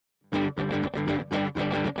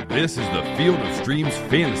This is the Field of Streams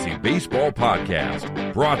Fantasy Baseball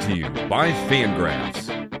Podcast, brought to you by Fangraphs.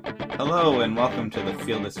 Hello and welcome to the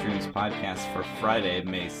Field of Streams Podcast for Friday,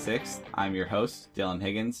 May 6th. I'm your host, Dylan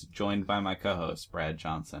Higgins, joined by my co-host, Brad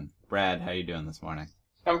Johnson. Brad, how you doing this morning?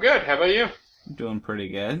 I'm good. How about you? Doing pretty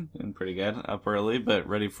good. Up early, but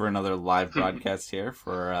ready for another live broadcast here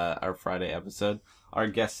for our Friday episode. Our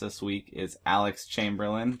guest this week is Alex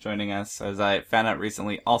Chamberlain, joining us, as I found out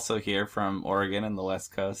recently, also here from Oregon and the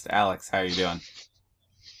West Coast. Alex, how are you doing?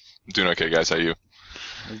 I'm doing okay, guys. How are you?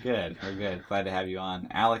 We're good. Glad to have you on.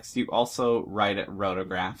 Alex, you also write at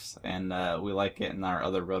Rotographs, and we like getting our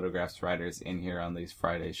other Rotographs writers in here on these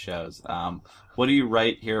Friday shows. What do you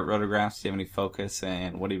write here at Rotographs? Do you have any focus,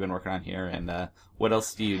 and what have you been working on here, and what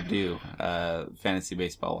else do you do fantasy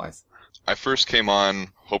baseball-wise? I first came on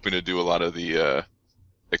hoping to do a lot of the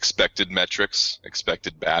expected metrics,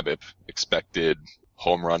 expected BABIP, expected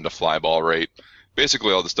home run to fly ball rate,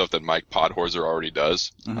 basically all the stuff that Mike Podhorzer already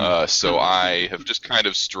does. So I have just kind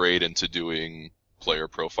of strayed into doing player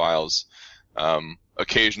profiles,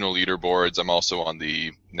 occasional leaderboards. I'm also on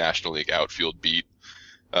the National League outfield beat.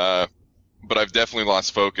 But I've definitely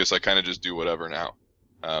lost focus. I kind of just do whatever now.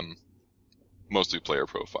 Mostly player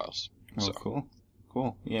profiles. Oh, so.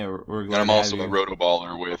 Cool. Yeah, we're glad and I'm also a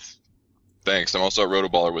rotoballer with... Thanks. I'm also a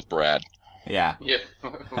rotoballer with Brad. Yeah. Yeah, we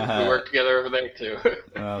work together over there, too.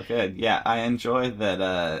 Well, good. Yeah, I enjoy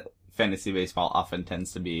that fantasy baseball often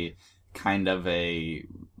tends to be kind of a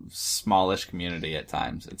smallish community at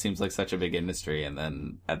times. It seems like such a big industry, and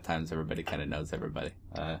then at times everybody kind of knows everybody,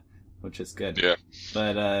 which is good. Yeah.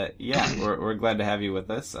 But, yeah, we're glad to have you with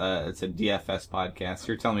us. It's a DFS podcast.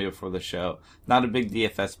 You were telling me before the show, not a big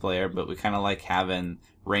DFS player, but we kind of like having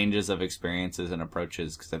ranges of experiences and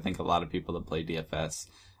approaches, because I think a lot of people that play DFS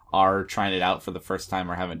are trying it out for the first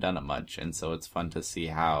time or haven't done it much, and so it's fun to see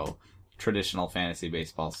how traditional fantasy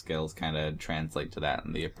baseball skills kind of translate to that,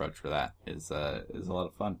 and the approach for that is a lot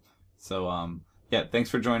of fun. So, yeah,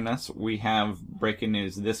 thanks for joining us. We have breaking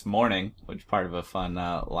news this morning, which part of a fun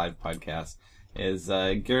live podcast, is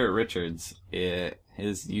Garrett Richards.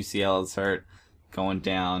 His UCL is hurt, going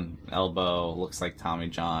down, elbow, looks like Tommy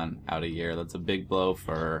John, out a year. That's a big blow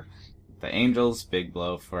for the Angels, big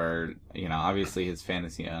blow for, obviously his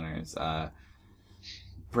fantasy owners.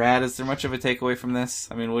 Brad, is there much of a takeaway from this?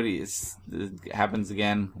 I mean, it happens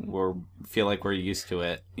again. Feel like we're used to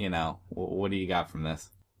it. What do you got from this?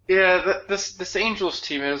 Yeah, this Angels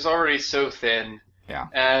team is already so thin. Yeah.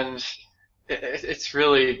 And it's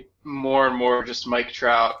really more and more just Mike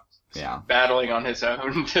Trout battling on his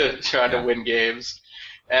own to try to win games.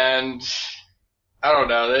 And I don't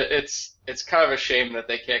know, it's kind of a shame that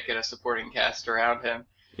they can't get a supporting cast around him.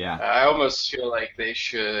 Yeah. I almost feel like they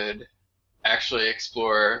should actually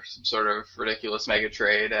explore some sort of ridiculous mega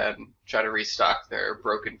trade and try to restock their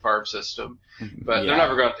broken farm system. But they're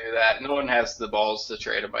never going to do that. No one has the balls to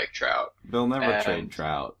trade a Mike Trout. They'll never trade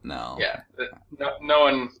Trout, no. Yeah.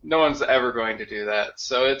 No one's ever going to do that.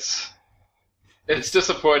 So it's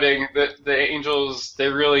disappointing that the Angels, they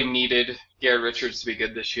really needed Garrett Richards to be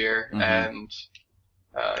good this year. And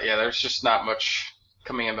there's just not much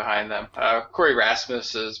coming in behind them. Corey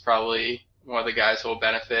Rasmus is probably one of the guys who will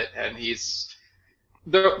benefit, and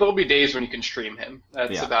there'll be days when you can stream him.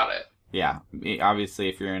 That's about it. Yeah, obviously,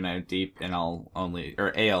 if you're in a deep NL only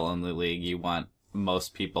or AL only league, you want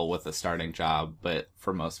most people with a starting job, but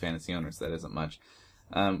for most fantasy owners, that isn't much.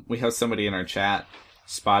 We have somebody in our chat,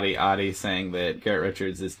 Spotty Oddie, saying that Garrett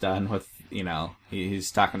Richards is done with,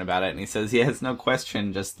 he's talking about it, and he says he has no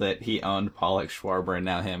question, just that he owned Pollock, Schwarber, and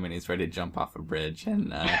now him, and he's ready to jump off a bridge,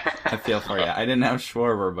 and I feel for you. I didn't have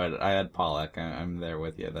Schwarber, but I had Pollock. I'm there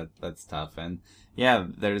with you. That's tough, and yeah,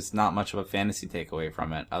 there's not much of a fantasy takeaway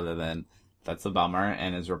from it, other than that's a bummer,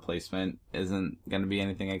 and his replacement isn't going to be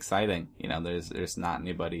anything exciting. There's not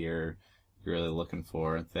anybody you're really looking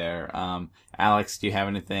for there. Alex, do you have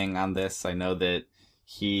anything on this? I know that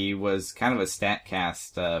he was kind of a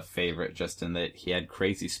StatCast favorite, just in that he had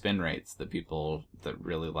crazy spin rates that people that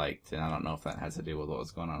really liked, and I don't know if that has to do with what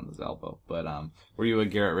was going on with his elbow. But were you a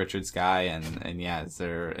Garrett Richards guy? And yeah, is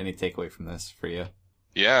there any takeaway from this for you?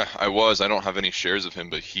 Yeah, I was. I don't have any shares of him,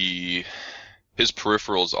 but his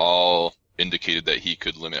peripherals all indicated that he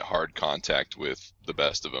could limit hard contact with the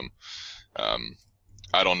best of them.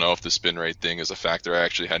 I don't know if the spin rate thing is a factor. I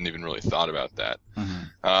actually hadn't even really thought about that.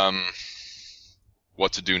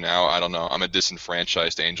 What to do now, I don't know. I'm a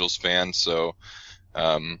disenfranchised Angels fan, so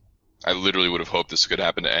I literally would have hoped this could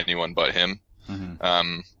happen to anyone but him.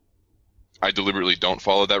 I deliberately don't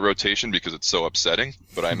follow that rotation because it's so upsetting,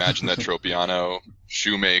 but I imagine that Tropiano,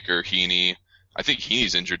 Shoemaker, Heaney, I think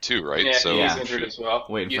Heaney's injured too, right? Yeah, so he's injured as well.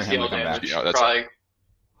 Waiting for him to come back. Yeah, that's probably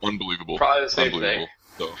Unbelievable. Probably the same Unbelievable.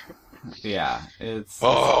 thing. So. Yeah, it's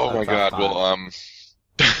Oh a my tough God. time. Well,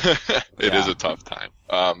 it is Yeah. a tough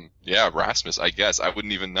time. Yeah, Rasmus, I guess. I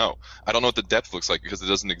wouldn't even know. I don't know what the depth looks like because it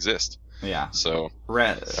doesn't exist. Yeah, So,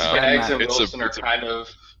 Skaggs and it's Wilson a- are kind of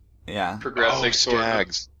yeah, progressing sort of.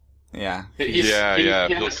 Skaggs. yeah. He had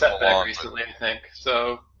a He'll setback come along, recently, I think.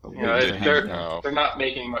 So Did he? they're not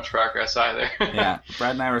making much progress either. Yeah,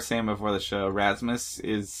 Brad and I were saying before the show, Rasmus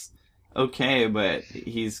is okay, but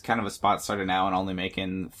he's kind of a spot starter now and only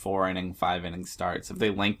making 5 inning starts. If they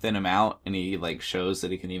lengthen him out and he shows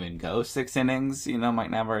that he can even go 6 innings,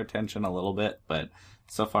 might have our attention a little bit. But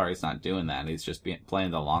so far he's not doing that. He's just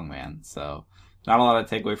playing the long man. So not a lot of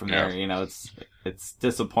takeaway from there. It's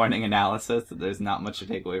disappointing analysis. There's not much to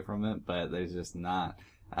take away from it, but there's just not.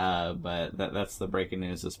 But that's the breaking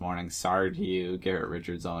news this morning. Sorry to you, Garrett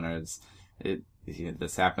Richards owners.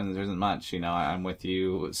 This happens. There isn't much. I'm with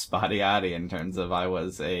you, Spotty Oddy, in terms of I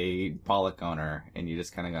was a Pollock owner, and you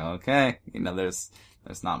just kind of go, okay, there's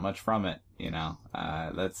not much from it.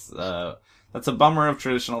 That's a bummer of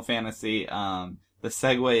traditional fantasy. The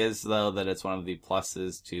segue is though that it's one of the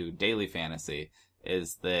pluses to daily fantasy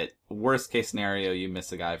is that worst case scenario you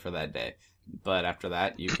miss a guy for that day. But after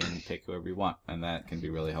that, you can pick whoever you want, and that can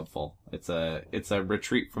be really helpful. It's a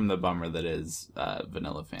retreat from the bummer that is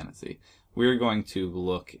vanilla fantasy. We're going to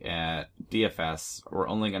look at DFS. We're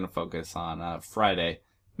only going to focus on Friday,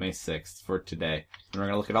 May 6th for today. And we're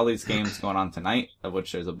going to look at all these games going on tonight, of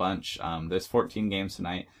which there's a bunch. There's 14 games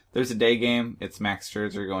tonight. There's a day game. It's Max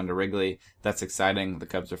Scherzer going to Wrigley. That's exciting. The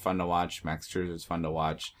Cubs are fun to watch. Max Scherzer's fun to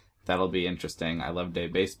watch. That'll be interesting. I love day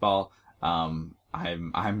baseball. I'm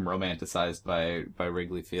romanticized by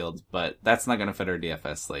Wrigley Field, but that's not going to fit our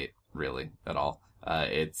DFS slate really at all.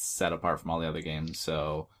 It's set apart from all the other games,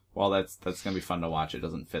 so while that's going to be fun to watch, it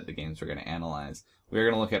doesn't fit the games we're going to analyze. We're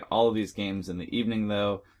going to look at all of these games in the evening,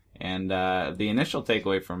 though, and the initial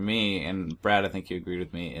takeaway from me, and Brad, I think you agreed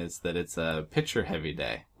with me, is that it's a pitcher-heavy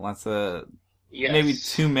day. Lots of maybe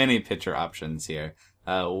too many pitcher options here.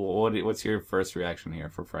 What's your first reaction here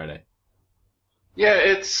for Friday? Yeah,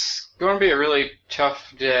 it's going to be a really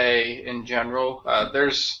tough day in general.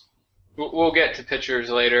 We'll get to pitchers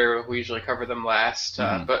later. We usually cover them last,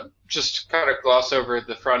 but just kind of gloss over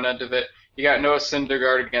the front end of it. You got Noah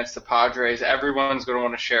Syndergaard against the Padres. Everyone's going to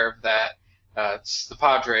want a share of that. It's the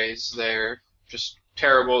Padres. They're just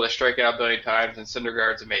terrible. They strike out a billion times, and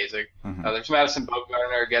Syndergaard's amazing. There's Madison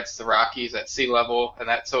Bumgarner against the Rockies at sea level, and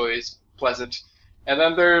that's always pleasant. And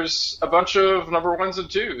then there's a bunch of number 1s and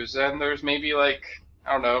 2s, and there's maybe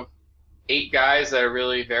 8 guys that are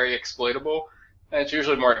really very exploitable, and it's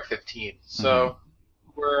usually more like 15. So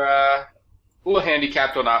we're a little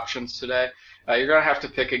handicapped on options today. You're going to have to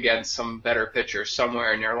pick against some better pitchers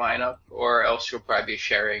somewhere in your lineup, or else you'll probably be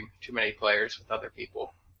sharing too many players with other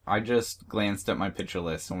people. I just glanced at my pitcher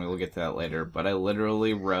list, and we will get to that later, but I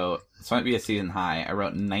literally wrote, this might be a season high, I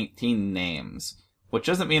wrote 19 names. Which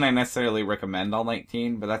doesn't mean I necessarily recommend all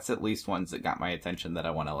 19, but that's at least ones that got my attention that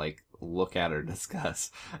I want to look at or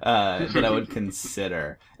discuss, that I would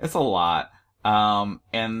consider. It's a lot.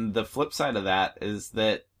 And the flip side of that is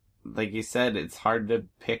that, like you said, it's hard to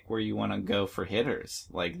pick where you want to go for hitters.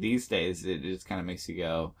 These days, it just kind of makes you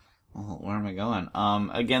go, oh, where am I going?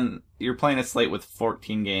 Again, you're playing a slate with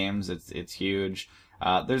 14 games. It's huge.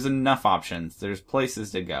 There's enough options. There's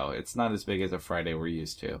places to go. It's not as big as a Friday we're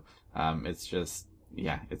used to. It's just,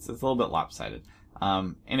 yeah, it's a little bit lopsided.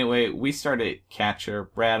 Anyway, we start at catcher.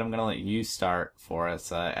 Brad, I'm going to let you start for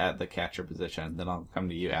us at the catcher position. Then I'll come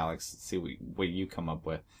to you, Alex, see what you come up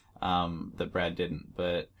with that Brad didn't.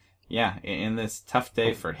 But, yeah, in this tough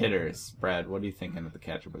day for hitters, Brad, what are you thinking at the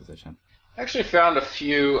catcher position? I actually found a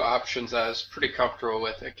few options I was pretty comfortable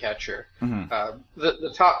with at catcher.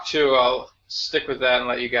 The top 2, I'll stick with that and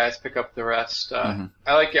let you guys pick up the rest. I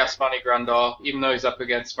like Yasmani Grandal, even though he's up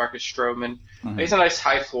against Marcus Stroman. He's a nice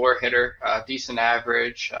high floor hitter, decent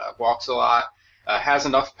average, walks a lot, has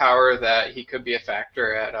enough power that he could be a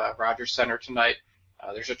factor at Rogers Center tonight.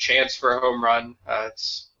 There's a chance for a home run.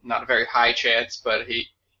 It's not a very high chance, but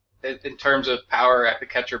in terms of power at the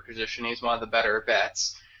catcher position, he's one of the better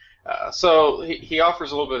bets. So he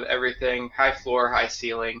offers a little bit of everything, high floor, high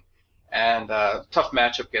ceiling. And tough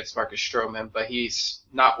matchup against Marcus Stroman, but he's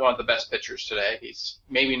not one of the best pitchers today. He's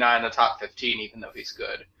maybe not in the top 15, even though he's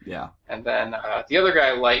good. Yeah. And then the other guy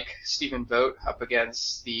I like, Stephen Vogt, up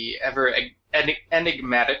against the ever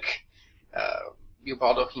enigmatic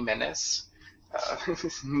Ubaldo Jimenez.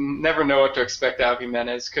 Never know what to expect out of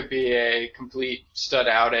Jimenez. Could be a complete stud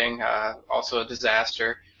outing, also a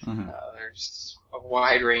disaster. There's a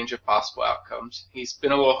wide range of possible outcomes. He's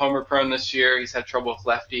been a little homer prone this year. He's had trouble with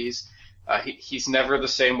lefties. He's never the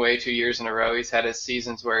same way 2 years in a row. He's had his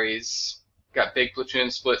seasons where he's got big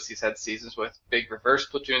platoon splits. He's had seasons with big reverse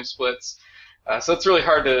platoon splits. So it's really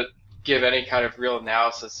hard to give any kind of real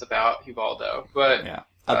analysis about Ubaldo. But Yeah.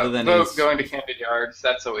 Other than Vogt going to Camden Yards,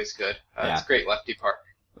 that's always good. It's a great lefty park.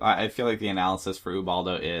 I feel like the analysis for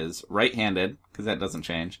Ubaldo is right-handed, because that doesn't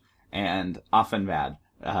change, and often bad.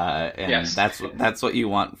 And Yes. that's what you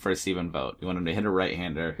want for Stephen Vogt. You want him to hit a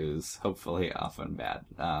right-hander who's hopefully often bad.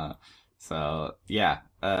 So yeah,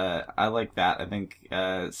 I like that. I think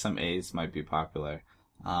some A's might be popular.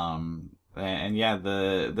 And yeah,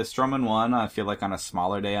 the Stroman one, I feel like on a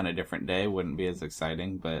smaller day, on a different day, wouldn't be as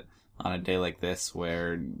exciting, but on a day like this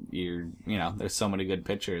where there's so many good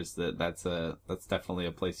pitchers that's definitely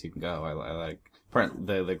a place you can go. I like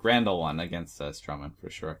the Grandal one against Stroman for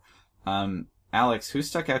sure. Alex, who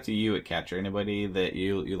stuck out to you at catcher? Anybody that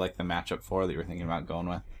you like the matchup for that you were thinking about going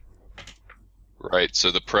with? Right. So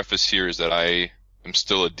the preface here is that I am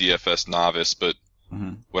still a DFS novice, but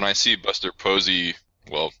when I see Buster Posey,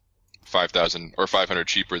 5,000 or 500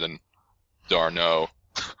 cheaper than d'Arnaud,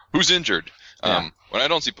 who's injured. Yeah. When I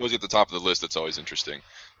don't see Posey at the top of the list, that's always interesting,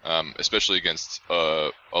 especially against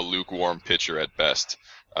a lukewarm pitcher at best.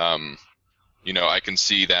 I can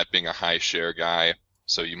see that being a high share guy,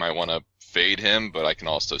 so you might want to fade him, but I can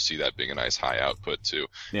also see that being a nice high output too.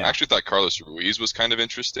 Yeah. I actually thought Carlos Ruiz was kind of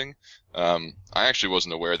interesting. I actually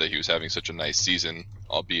wasn't aware that he was having such a nice season,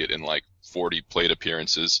 albeit in like 40 plate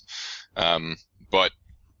appearances. But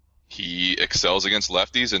he excels against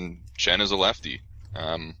lefties, and Chen is a lefty.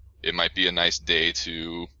 It might be a nice day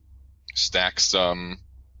to stack some,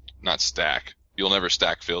 not stack. You'll never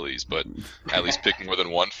stack Phillies, but at least pick more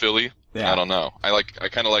than one Philly. Yeah. I don't know. I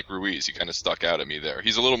kind of like Ruiz. He kind of stuck out at me there.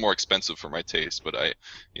 He's a little more expensive for my taste, but I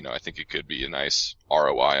think it could be a nice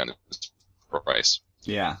ROI on his price.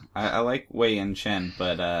 Yeah, I like Wei and Chen,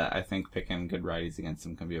 but I think picking good righties against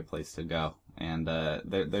him can be a place to go. And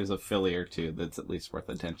there's a Philly or two that's at least worth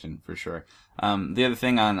attention for sure. The other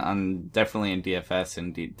thing on definitely in DFS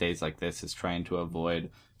and days like this is trying to avoid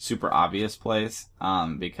super obvious plays,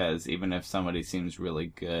 because even if somebody seems really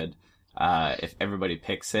good, if everybody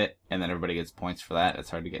picks it and then everybody gets points for that, it's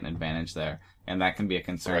hard to get an advantage there. And that can be a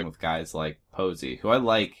concern with guys like Posey, who I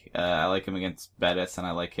like. I like him against Bettis, and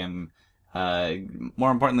I like him.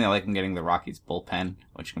 More importantly, I like him getting the Rockies bullpen,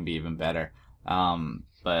 which can be even better.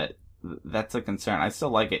 But that's a concern. I still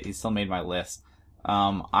like it. He still made my list.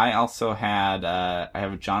 I also had, I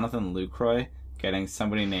have Jonathan Lucroy getting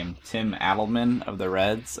somebody named Tim Adelman of the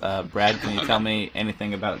Reds. Brad, can you tell me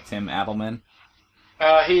anything about Tim Adelman?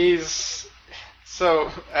 I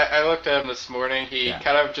looked at him this morning. He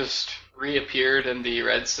kind of just reappeared in the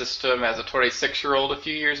Red system as a 26-year-old a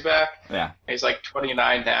few years back. Yeah. He's like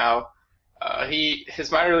 29 now.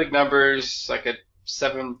 His minor league numbers, like a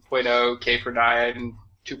 7.0 K per 9,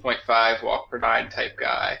 2.5 walk per 9 type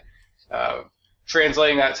guy.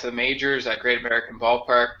 Translating that to the majors at Great American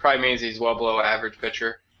Ballpark probably means he's well below average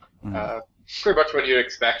pitcher. Pretty much what you'd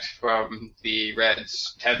expect from the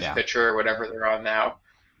Reds' 10th pitcher or whatever they're on now.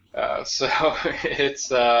 So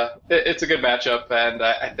it's a good matchup, and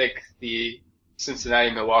I think the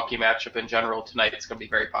Cincinnati-Milwaukee matchup in general tonight is going to be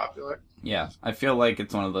very popular. Yeah, I feel like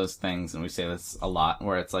it's one of those things, and we say this a lot,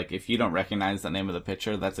 where it's like if you don't recognize the name of the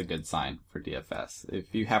pitcher, that's a good sign for DFS.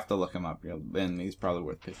 If you have to look him up, then he's probably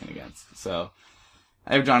worth picking against. So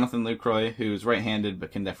I have Jonathan Lucroy, who's right-handed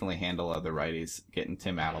but can definitely handle other righties, getting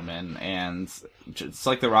Tim Adelman, and it's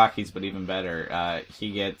like the Rockies, but even better.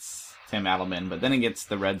 He gets Tim Adelman, but then he gets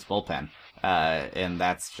the Reds bullpen. And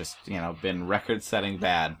that's just, been record-setting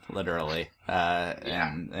bad, literally.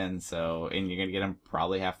 And so you're gonna get him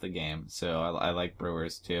probably half the game. So I like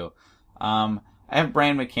Brewers too. I have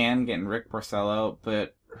Brian McCann getting Rick Porcello,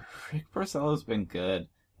 but Rick Porcello's been good,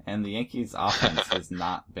 and the Yankees' offense has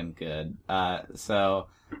not been good. So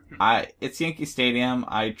it's Yankee Stadium.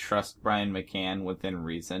 I trust Brian McCann within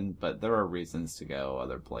reason, but there are reasons to go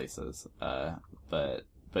other places.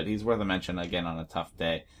 But he's worth a mention again on a tough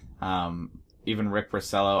day. Even Rick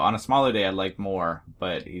Porcello on a smaller day I'd like more,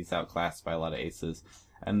 but he's outclassed by a lot of aces.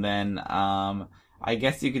 And then I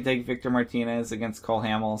guess you could take Victor Martinez against Cole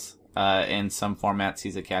Hamels. In some formats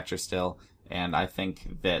he's a catcher still, and I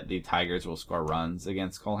think that the Tigers will score runs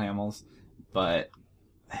against Cole Hamels, but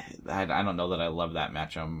I don't know that I love that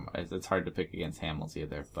matchup. It's hard to pick against Hamels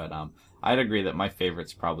either, but I'd agree that my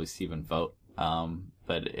favorite's probably Stephen Vogt,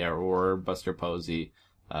 or Buster Posey,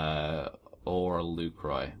 or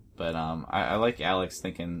Lucroy. But I like Alex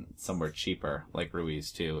thinking somewhere cheaper, like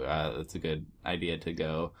Ruiz too. It's a good idea to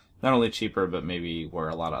go not only cheaper, but maybe where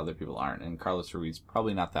a lot of other people aren't. And Carlos Ruiz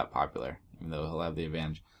probably not that popular, even though he'll have the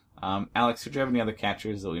advantage. Alex, did you have any other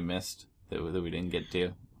catchers that we missed that we didn't get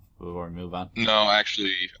to before we move on? No,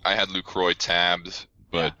 actually, I had Lucroy tabbed,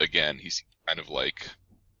 but again, he's kind of like,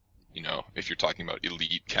 you know, if you're talking about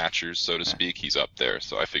elite catchers, so to speak, he's up there.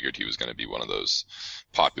 So I figured he was going to be one of those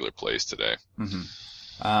popular plays today.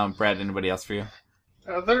 Mm-hmm. Brad, anybody else for you?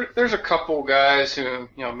 There's a couple guys who,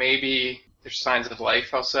 you know, maybe there's signs of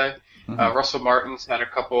life, I'll say. Mm-hmm. Russell Martin's had a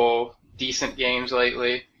couple decent games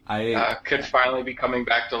lately. Could finally be coming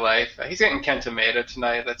back to life. He's getting Kenta Maeda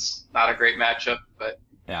tonight. That's not a great matchup, but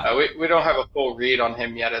we don't have a full read on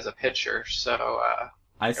him yet as a pitcher, so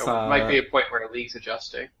it might be a point where the league's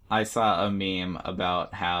adjusting. I saw a meme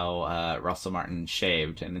about how Russell Martin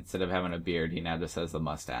shaved, and instead of having a beard, he now just has a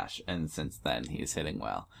mustache, and since then he's hitting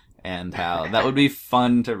well. And how that would be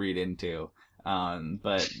fun to read into.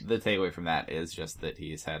 But the takeaway from that is just that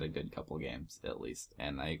he's had a good couple games, at least,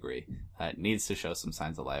 and I agree. It needs to show some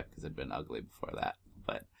signs of life, because it'd been ugly before that.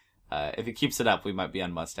 But if he keeps it up, we might be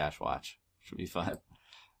on mustache watch. Should be fun.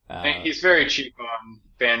 He's very cheap on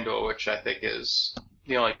FanDuel, which I think is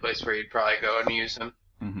the only place where you'd probably go and use him.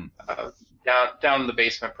 Mm-hmm. Down the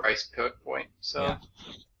basement price point. So,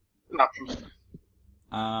 an option.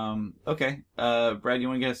 Okay. Brad, you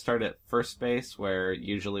want to get us started at first base, where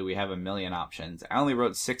usually we have a million options. I only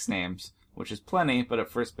wrote 6 names, which is plenty, but at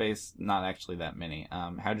first base, not actually that many.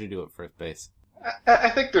 How'd you do at first base? I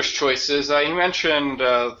think there's choices. You mentioned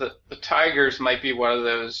the Tigers might be one of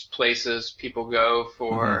those places people go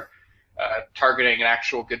for targeting an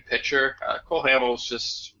actual good pitcher. Cole Hamels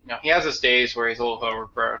just, you know, he has his days where he's a little homer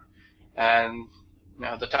prone, and you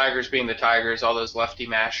know, the Tigers being the Tigers, all those lefty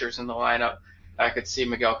mashers in the lineup. I could see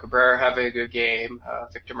Miguel Cabrera having a good game.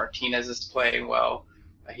 Victor Martinez is playing well.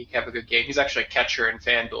 He could have a good game. He's actually a catcher in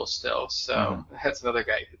FanDuel still, so that's another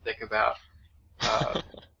guy you could think about.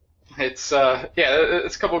 It's a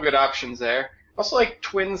couple of good options there. Also like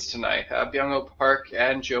Twins tonight, Byung-Ho Park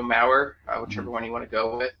and Joe Mauer, whichever one you want to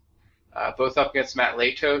go with. Both up against Matt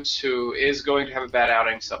Latos, who is going to have a bad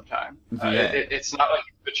outing sometime. It's not like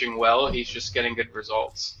he's pitching well; he's just getting good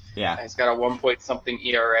results. Yeah, he's got a 1-point-something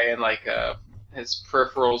ERA, and his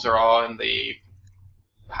peripherals are all in the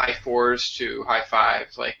high 4s to high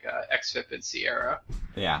 5s, like xFIP and Sierra.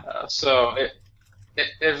 Yeah. So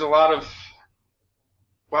there's a lot of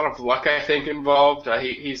luck, I think, involved.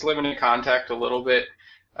 He's limited contact a little bit,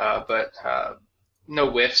 but no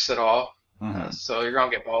whiffs at all. So you're gonna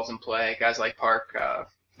get balls in play. Guys like Park,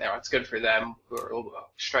 it's good for them who are a little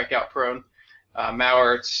strikeout prone.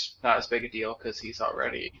 Mauer, it's not as big a deal because he's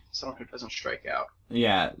already someone who doesn't strike out.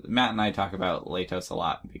 Yeah, Matt and I talk about Latos a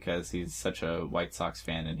lot because he's such a White Sox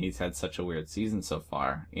fan and he's had such a weird season so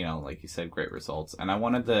far. You know, like you said, great results. And I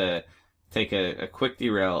wanted to take a quick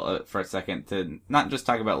derail for a second to not just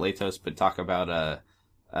talk about Latos, but talk about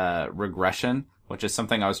regression, which is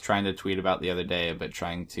something I was trying to tweet about the other day, but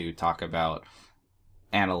trying to talk about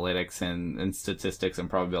analytics and statistics and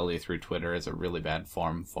probability through Twitter is a really bad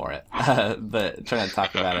form for it. But trying to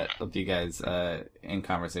talk about it with you guys in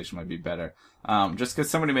conversation might be better. Just because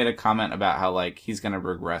somebody made a comment about how like he's going to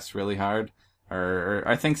regress really hard, or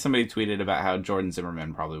I think somebody tweeted about how Jordan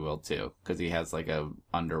Zimmerman probably will too, because he has like a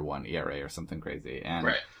under 1 ERA or something crazy.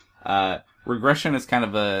 And regression is kind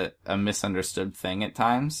of a misunderstood thing at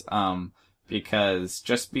times.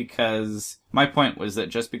 Because my point was that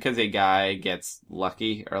just because a guy gets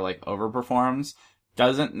lucky or like overperforms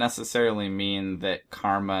doesn't necessarily mean that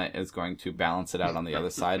karma is going to balance it out on the other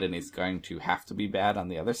side and he's going to have to be bad on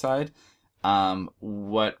the other side.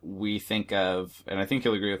 What we think of, and I think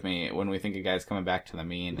you'll agree with me, when we think of guys coming back to the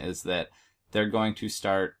mean, is that they're going to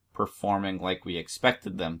start performing like we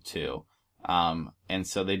expected them to. And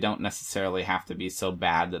so they don't necessarily have to be so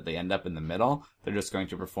bad that they end up in the middle. They're just going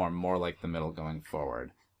to perform more like the middle going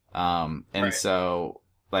forward. So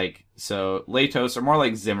Latos, or more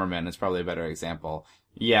like Zimmerman is probably a better example.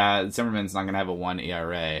 Yeah, Zimmerman's not going to have a 1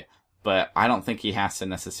 ERA, but I don't think he has to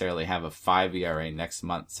necessarily have a 5 ERA next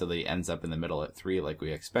month so that he ends up in the middle at 3 like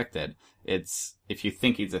we expected. It's, if you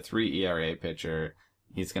think he's a 3 ERA pitcher,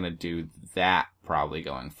 he's going to do that probably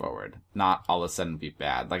going forward. Not all of a sudden be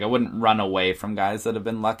bad. Like, I wouldn't run away from guys that have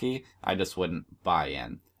been lucky. I just wouldn't buy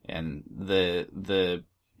in. And the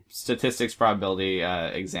statistics probability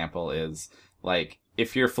example is, like,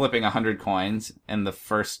 if you're flipping 100 coins and the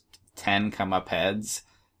first 10 come up heads,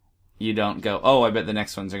 you don't go, oh, I bet the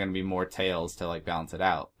next ones are going to be more tails to, like, balance it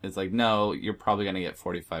out. It's like, no, you're probably going to get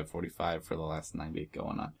 45-45 for the last 90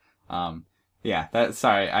 going on. Yeah,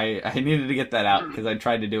 sorry, I needed to get that out because I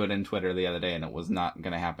tried to do it in Twitter the other day and it was not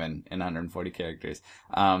going to happen in 140 characters.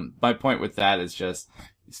 My point with that is just,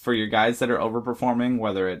 for your guys that are overperforming,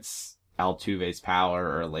 whether it's Altuve's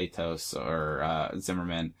power or Latos or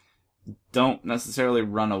Zimmerman, don't necessarily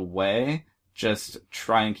run away, just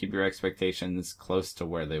try and keep your expectations close to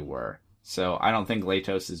where they were. So I don't think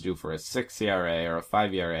Latos is due for a 6 ERA or a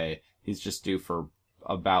 5 ERA. He's just due for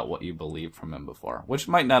about what you believed from him before, which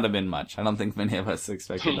might not have been much. I don't think many of us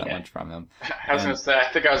expected that much from him. I was going to say,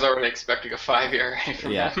 I think I was already expecting a 5 ERA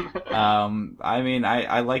from him. I mean,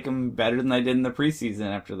 I like him better than I did in the preseason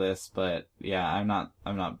after this, but yeah, I'm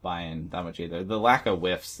not buying that much either. The lack of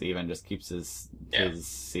whiffs even just keeps his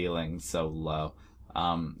ceiling so low.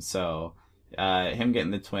 Him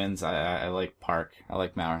getting the Twins, I like Park. I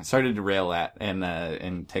like Mauer. Sorry to derail that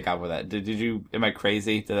and take off with that. Am I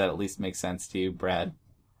crazy? Did that at least make sense to you, Brad?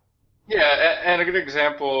 Yeah, and a good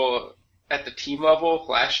example at the team level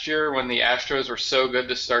last year when the Astros were so good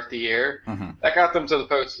to start the year, that got them to the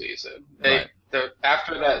postseason.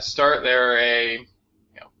 After that start, they're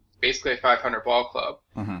basically a 500 ball club,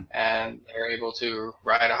 and they're able to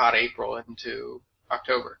ride a hot April into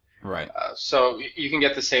October. Right. So you can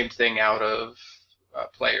get the same thing out of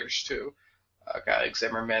players too. A guy like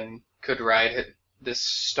Zimmerman could ride this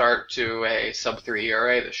start to a sub-3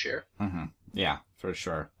 ERA this year. Yeah, for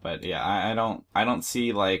sure. But yeah, I don't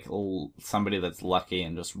see like somebody that's lucky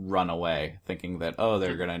and just run away thinking that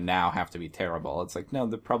they're gonna now have to be terrible. It's like no,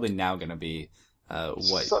 they're probably now gonna be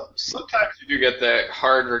sometimes you do get that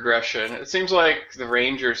hard regression. It seems like the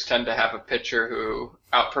Rangers tend to have a pitcher who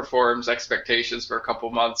outperforms expectations for a couple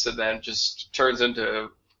months and then just turns into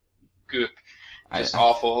goop.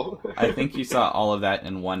 Awful. I think you saw all of that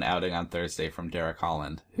in one outing on Thursday from Derek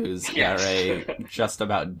Holland, whose ERA just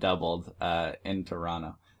about doubled in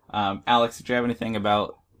Toronto. Alex, did you have anything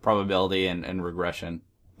about probability and regression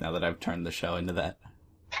now that I've turned the show into that?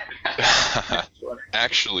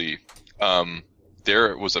 Actually,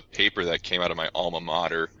 there was a paper that came out of my alma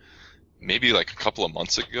mater maybe like a couple of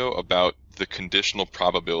months ago about the conditional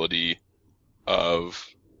probability of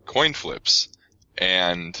coin flips.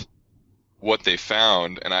 And what they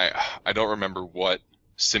found, and I don't remember what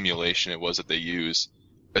simulation it was that they used,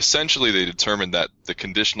 essentially they determined that the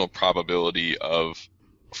conditional probability of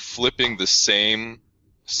flipping the same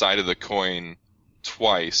side of the coin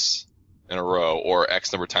twice in a row, or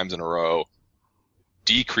X number of times in a row,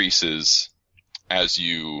 decreases as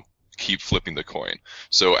you keep flipping the coin.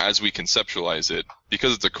 So as we conceptualize it,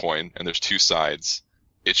 because it's a coin and there's two sides,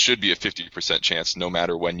 it should be a 50% chance no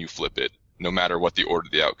matter when you flip it, no matter what the order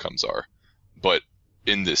the outcomes are. But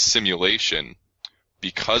in this simulation,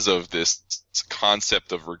 because of this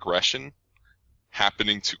concept of regression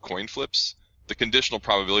happening to coin flips, the conditional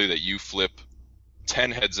probability that you flip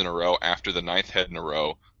 10 heads in a row after the 9th head in a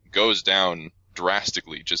row goes down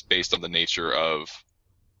drastically just based on the nature of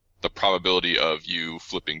the probability of you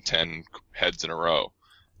flipping 10 heads in a row.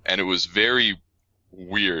 And it was very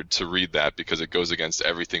weird to read that because it goes against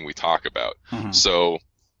everything we talk about. So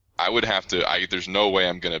I would have to, there's no way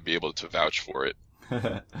I'm going to be able to vouch for it,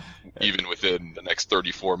 even within the next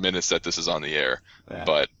 34 minutes that this is on the air. Yeah.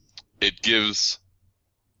 But it gives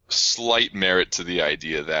slight merit to the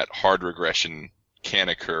idea that hard regression can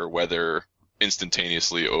occur, whether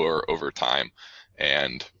instantaneously or over time.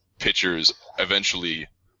 And pitchers eventually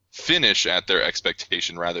finish at their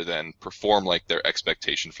expectation rather than perform like their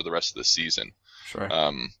expectation for the rest of the season. Sure.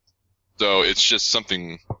 So it's just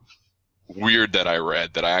something weird that I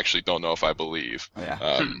read that I actually don't know if I believe.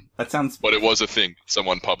 Yeah. That sounds. But it was a thing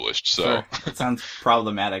someone published. So sure. It sounds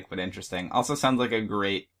problematic but interesting. Also sounds like a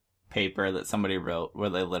great paper that somebody wrote where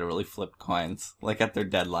they literally flipped coins, like at their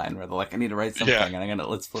deadline, where they're like, I need to write something, and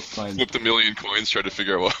let's flip coins. Flipped a million coins, try to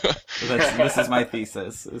figure out what. This is my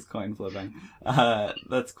thesis, is coin flipping.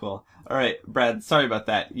 That's cool. All right, Brad, sorry about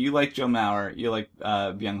that. You like Joe Mauer, you like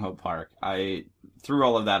Byung-Ho Park. Through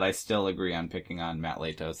all of that, I still agree on picking on Matt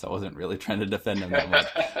Latos. I wasn't really trying to defend him that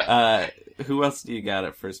much. Who else do you got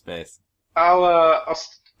at first base? I'll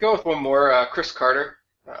go with one more, Chris Carter.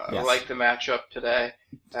 Yes. I like the matchup today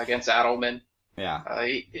against Adelman. Yeah.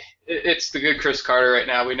 It's the good Chris Carter right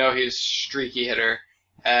now. We know he's a streaky hitter,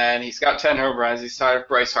 and he's got 10 home runs. He's tied with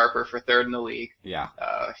Bryce Harper for third in the league. Yeah.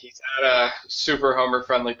 He's at a super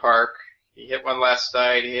homer-friendly park. He hit one last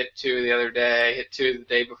night. He hit two the other day. Hit two the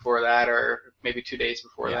day before that, or maybe 2 days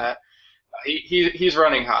before that. He's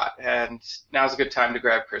running hot, and now's a good time to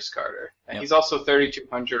grab Chris Carter. And he's also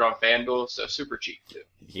 3,200 on FanDuel, so super cheap too.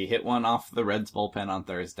 He hit one off the Reds bullpen on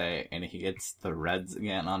Thursday, and he gets the Reds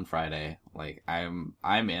again on Friday. Like I'm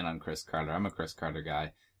in on Chris Carter. I'm a Chris Carter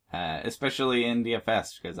guy, especially in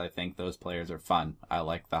DFS because I think those players are fun. I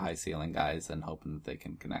like the high ceiling guys and hoping that they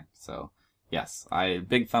can connect. So yes,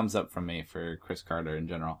 big thumbs up from me for Chris Carter in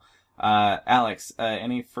general. Alex,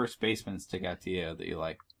 any first basemen stick out to you that you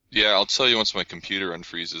like? Yeah, I'll tell you once my computer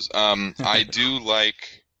unfreezes. I do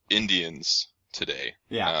like Indians today.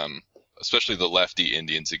 Yeah. Especially the lefty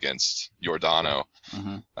Indians against Giordano.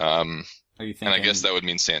 Mm-hmm. Are you thinking? And I guess that would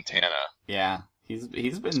mean Santana. Yeah, he's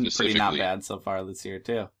been pretty not bad so far this year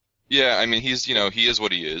too. Yeah, I mean he is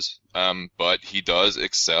what he is. But he does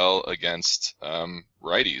excel against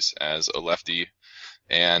righties as a lefty,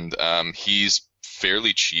 and he's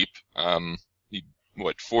fairly cheap.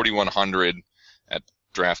 4,100 at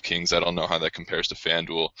DraftKings. I don't know how that compares to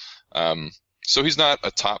FanDuel. So he's not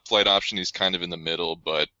a top flight option. He's kind of in the middle,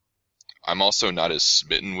 but I'm also not as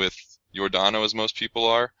smitten with Giordano as most people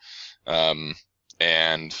are.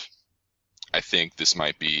 And I think this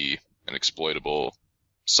might be an exploitable,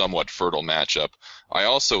 somewhat fertile matchup. I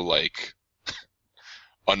also like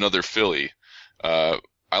another Philly. I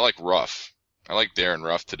like Ruff. I like Darren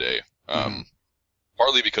Ruff today.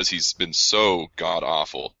 Partly because he's been so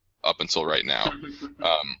god-awful up until right now,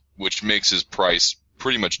 which makes his price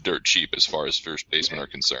pretty much dirt cheap as far as first basemen are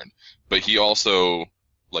concerned. But he also,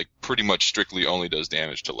 pretty much strictly only does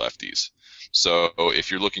damage to lefties. So if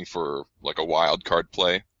you're looking for, a wild card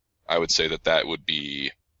play, I would say that would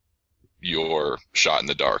be your shot in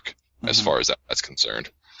the dark as far as that's concerned.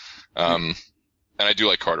 And I do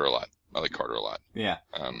like Carter a lot. I like Carter a lot. Yeah.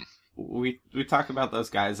 We talk about those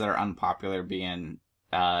guys that are unpopular being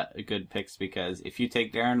good picks because if you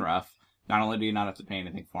take Darren Ruff, not only do you not have to pay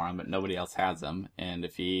anything for him, but nobody else has him. And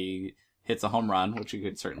if he hits a home run, which you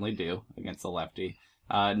could certainly do against a lefty,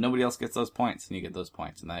 nobody else gets those points, and you get those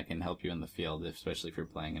points, and that can help you in the field, especially if you're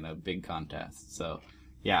playing in a big contest. So,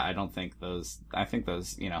 yeah, I think those,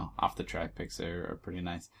 off the track picks are pretty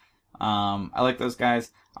nice. I like those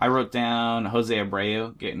guys. I wrote down Jose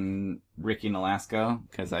Abreu getting Ricky Nolasco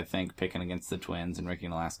because I think picking against the Twins and Ricky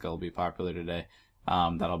Nolasco will be popular today.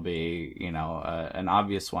 That'll be, an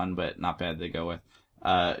obvious one, but not bad to go with.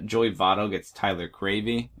 Joey Votto gets Tyler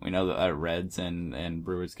Cravey. We know that Reds and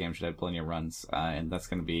Brewers game should have plenty of runs, and that's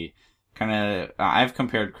going to be kind of. I've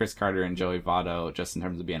compared Chris Carter and Joey Votto just in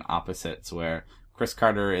terms of being opposites, where Chris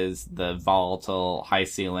Carter is the volatile, high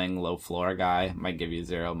ceiling, low floor guy. Might give you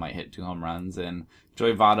 0, might hit 2 home runs, and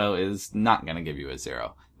Joey Votto is not going to give you a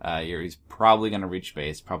 0. He's probably going to reach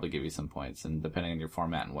base, probably give you some points, and depending on your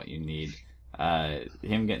format and what you need,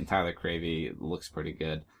 him getting Tyler Cravey looks pretty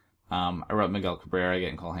good. I wrote Miguel Cabrera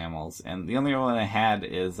getting Cole Hamels, and the only one I had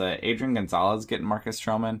is Adrian Gonzalez getting Marcus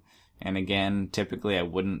Stroman. And again, typically I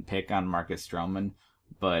wouldn't pick on Marcus Stroman,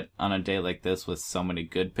 but on a day like this with so many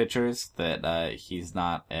good pitchers that he's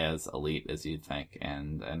not as elite as you'd think,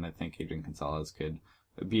 and I think Adrian Gonzalez could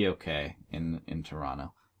be okay in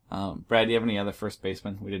Toronto. Brad, do you have any other first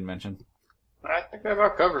baseman we didn't mention? I think that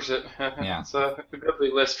about covers it. Yeah. It's a good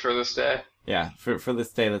list for this day. Yeah, for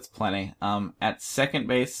this day, that's plenty. At second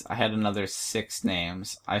base, I had another 6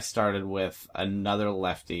 names. I started with another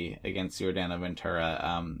lefty against Giordano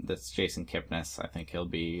Ventura. That's Jason Kipnis. I think he'll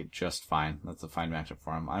be just fine. That's a fine matchup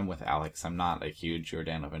for him. I'm with Alex. I'm not a huge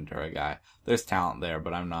Giordano Ventura guy. There's talent there,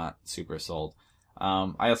 but I'm not super sold.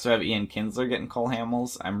 I also have Ian Kinsler getting Cole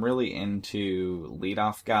Hamels. I'm really into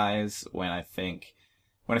leadoff guys when I think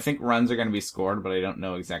runs are going to be scored, but I don't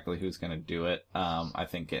know exactly who's going to do it. I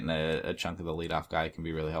think getting a chunk of the leadoff guy can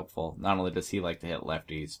be really helpful. Not only does he like to hit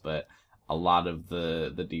lefties, but a lot of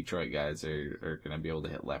the Detroit guys are going to be able to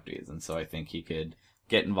hit lefties. And so I think he could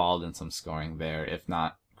get involved in some scoring there, if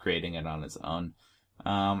not creating it on his own.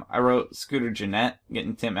 I wrote Scooter Gennett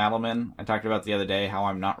getting Tim Adelman. I talked about the other day how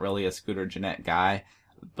I'm not really a Scooter Gennett guy,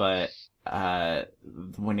 but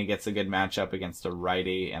when he gets a good matchup against a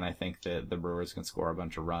righty, and I think that the Brewers can score a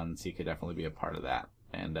bunch of runs, he could definitely be a part of that.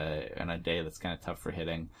 And on a day that's kind of tough for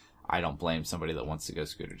hitting, I don't blame somebody that wants to go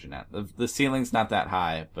Scooter Gennett. The ceiling's not that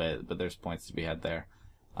high, but there's points to be had there.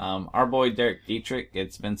 Our boy Derek Dietrich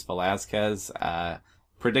gets Vince Velasquez.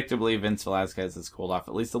 Predictably, Vince Velasquez has cooled off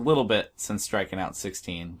at least a little bit since striking out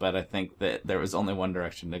 16, but I think that there was only one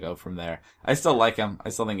direction to go from there. I still like him. I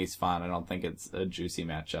still think he's fun. I don't think it's a juicy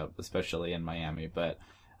matchup, especially in Miami, but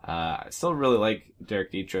I still really like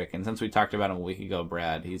Derek Dietrich, and since we talked about him a week ago,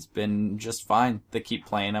 Brad, he's been just fine. They keep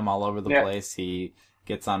playing him all over the place. He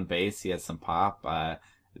gets on base. He has some pop.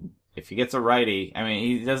 If he gets a righty, I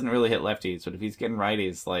mean, he doesn't really hit lefties, but if he's getting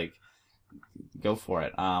righties, go for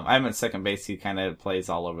it. I'm at second base. He kind of plays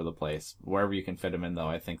all over the place. Wherever you can fit him in, though,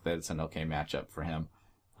 I think that it's an okay matchup for him.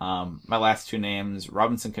 My last 2 names,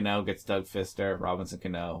 Robinson Cano gets Doug Fister. Robinson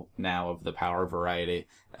Cano, now of the power variety,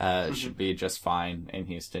 should be just fine in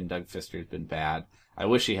Houston. Doug Fister's been bad. I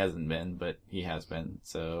wish he hasn't been, but he has been.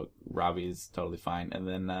 So Robbie's totally fine. And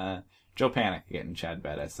then Joe Panik getting Chad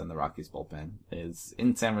Bettis, and the Rockies bullpen is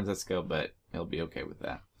in San Francisco, but he'll be okay with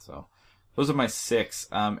that. So those are my 6.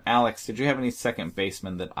 Alex, did you have any second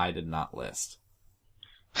basemen that I did not list?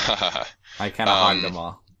 I kind of hogged them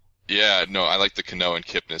all. Yeah, no, I like the Cano and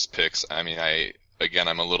Kipnis picks. I mean,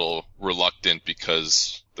 I'm a little reluctant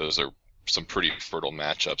because those are some pretty fertile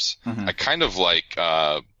matchups. Mhm. I kind of like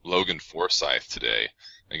Logan Forsythe today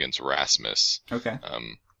against Rasmus. Okay.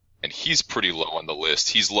 And he's pretty low on the list.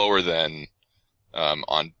 He's lower than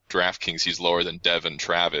on DraftKings. He's lower than Devin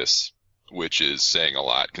Travis, which is saying a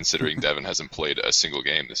lot considering Devin hasn't played a single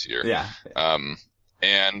game this year. Yeah.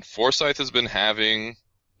 And Forsythe has been having,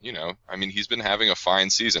 he's been having a fine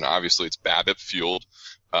season. Obviously, it's BABIP fueled,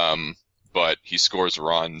 but he scores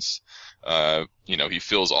runs. He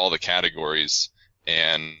fills all the categories,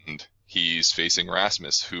 and he's facing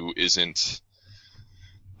Rasmus, who isn't.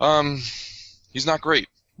 He's not great.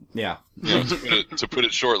 Yeah. To put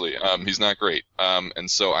it shortly, he's not great. And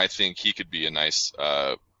so I think he could be a nice,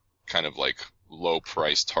 kind of like low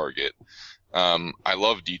price target. I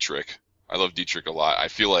love Dietrich. I love Dietrich a lot. I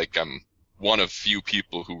feel like I'm one of few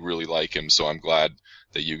people who really like him, so I'm glad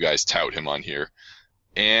that you guys tout him on here.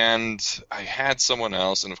 And I had someone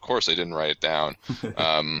else, and of course I didn't write it down.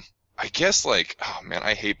 I guess I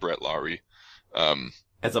hate Brett Lowry.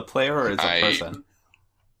 As a player or as a person?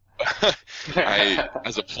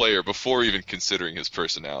 As a player, before even considering his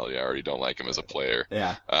personality, I already don't like him as a player.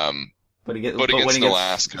 Yeah. But against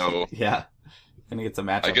Nolasco, yeah. When he gets a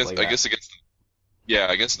matchup against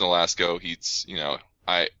Nolasco, he's,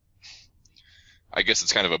 I guess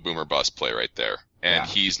it's kind of a boomer bust play right there. And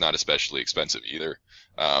he's not especially expensive either.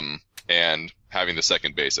 And having the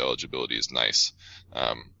second base eligibility is nice.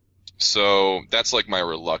 So that's like my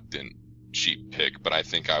reluctant cheap pick, but I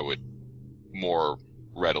think I would more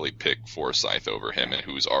readily pick Forsythe over him, and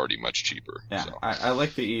who's already much cheaper. Yeah, so. I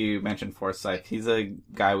like that you mentioned Forsythe. He's a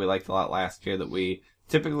guy we liked a lot last year that we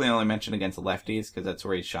typically only mention against lefties because that's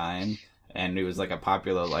where he shined, and he was like a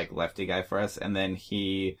popular lefty guy for us. And then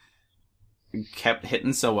he kept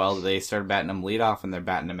hitting so well that they started batting him leadoff, and they're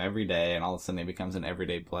batting him every day, and all of a sudden he becomes an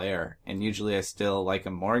everyday player. And usually I still like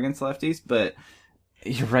him more against lefties, but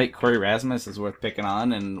you're right, Corey Rasmus is worth picking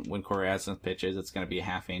on, and when Corey Rasmus pitches, it's going to be a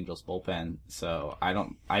half Angels bullpen. So I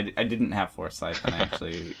didn't have Forsythe, and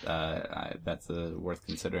actually, that's worth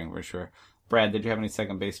considering for sure. Brad, did you have any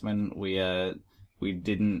second basemen we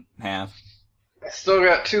didn't have? I still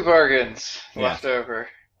got two bargains left over.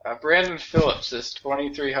 Brandon Phillips is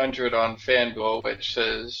 2,300 on FanDuel, which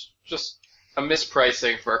is just a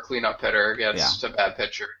mispricing for a cleanup hitter against a bad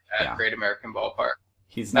pitcher at Great American Ballpark.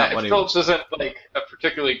 He's not what Phillips isn't like a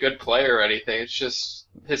particularly good player or anything. It's just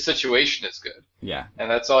his situation is good. Yeah.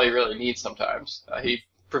 And that's all you really need sometimes. He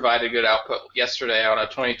provided good output yesterday on a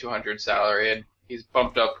 2,200 salary, and he's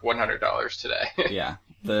bumped up $100 today. Yeah.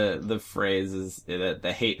 The phrase is that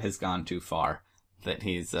the hate has gone too far. That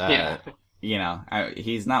he's,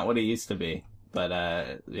 he's not what he used to be. But,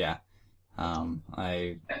 And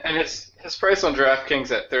his price on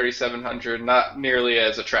DraftKings at 3,700, not nearly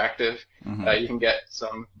as attractive. Mm-hmm. You can get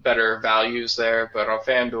some better values there, but on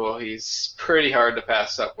FanDuel, he's pretty hard to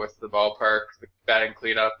pass up with the ballpark, the batting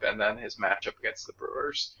cleanup, and then his matchup against the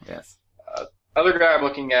Brewers. Yes. Other guy I'm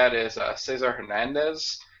looking at is Cesar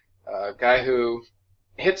Hernandez, a guy who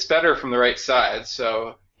hits better from the right side,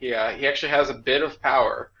 so he actually has a bit of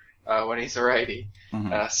power when he's a righty.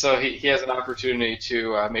 Mm-hmm. So he has an opportunity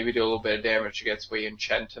to maybe do a little bit of damage against Wei Yin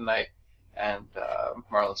Chen tonight and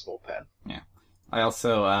Marlins bullpen. Yeah. I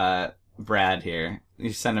also, Brad here,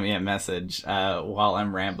 you sent me a message while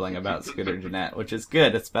I'm rambling about Scooter Gennett, which is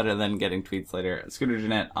good. It's better than getting tweets later. Scooter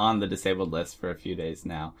Gennett on the disabled list for a few days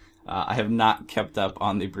now. I have not kept up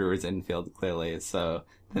on the Brewers infield, clearly, so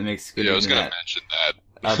that makes Scooter Gennett... I was going to mention that.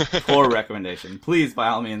 A poor recommendation. Please, by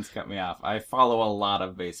all means, cut me off. I follow a lot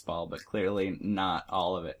of baseball, but clearly not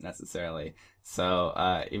all of it necessarily.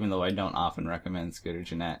 So, even though I don't often recommend Scooter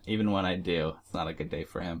Gennett, even when I do, it's not a good day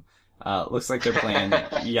for him. Looks like they're playing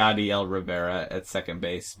Yadiel Rivera at second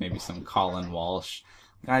base, maybe some Colin Walsh.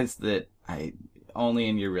 Guys that only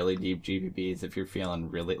in your really deep GPPs if you're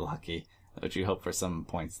feeling really lucky, which you hope for some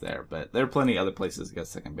points there. But there are plenty of other places to go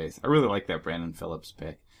second base. I really like that Brandon Phillips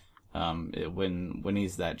pick. When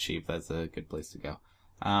he's that cheap, that's a good place to go.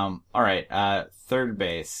 All right, third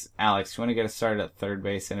base. Alex, you want to get us started at third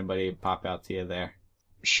base? Anybody pop out to you there?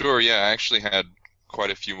 Sure, yeah, I actually had quite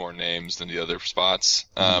a few more names than the other spots.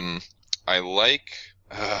 I like,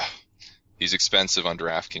 he's expensive on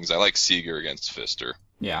DraftKings. I like Seager against Pfister.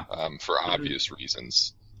 Yeah. For obvious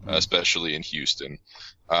reasons, especially in Houston.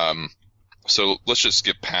 So let's just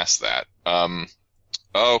skip past that.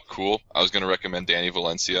 Oh, cool. I was going to recommend Danny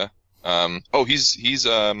Valencia. He's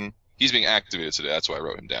being activated today. That's why I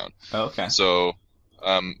wrote him down. Oh, okay. So,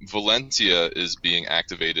 Valencia is being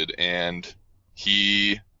activated, and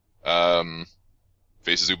he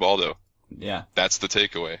faces Ubaldo. Yeah. That's the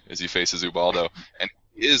takeaway, is he faces Ubaldo. And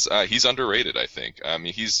he's underrated, I think. I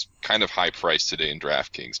mean, he's kind of high priced today in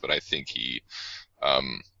DraftKings, but I think he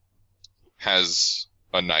has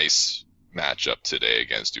a nice matchup today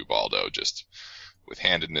against Ubaldo, just with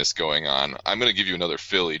handedness going on. I'm going to give you another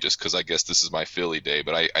Philly just because I guess this is my Philly day,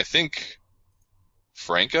 but I think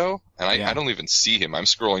Franco, and I don't even see him. I'm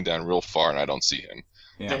scrolling down real far and I don't see him.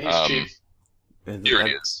 Yeah, he's cheap. Here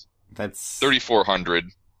he is. That's 3,400.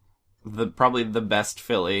 Probably the best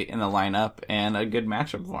Philly in the lineup and a good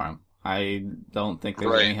matchup for him. I don't think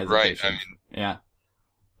there's any hesitation. Right.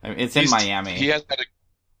 I mean, it's in Miami. He has had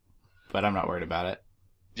but I'm not worried about it.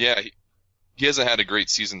 Yeah, he hasn't had a great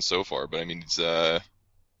season so far, but I mean,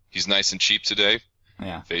 he's nice and cheap today.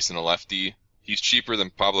 Yeah. Facing a lefty. He's cheaper than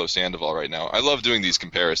Pablo Sandoval right now. I love doing these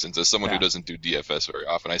comparisons. As someone who doesn't do DFS very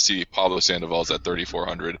often, I see Pablo Sandoval's at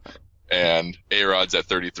 3,400 and A-Rod's at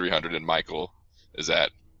 3,300 and Michael is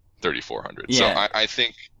at 3,400. Yeah. So I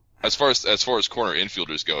think as far as corner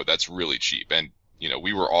infielders go, that's really cheap. And,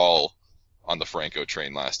 we were all on the Franco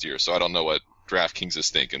train last year, so I don't know what DraftKings is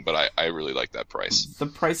thinking, but I really like that price. The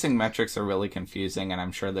pricing metrics are really confusing, and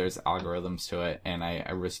I'm sure there's algorithms to it, and I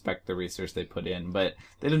respect the research they put in, but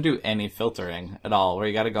they don't do any filtering at all, where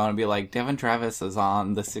you gotta go and be like, Devin Travis is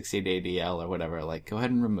on the 60-day DL or whatever, like, go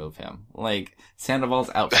ahead and remove him. Like, Sandoval's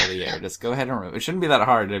out for the year, just go ahead and remove. It shouldn't be that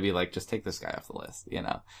hard to be like, just take this guy off the list,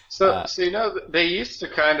 So they used to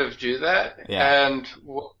kind of do that, and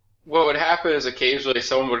what would happen is occasionally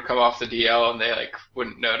someone would come off the DL and they,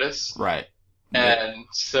 wouldn't notice. Right. And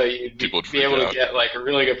so you'd be able to get a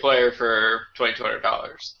really good player for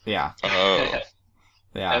 $2,200. Yeah. Oh.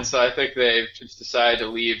 Yeah. And so I think they've just decided to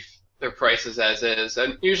leave their prices as is.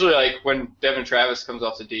 And usually, when Devin Travis comes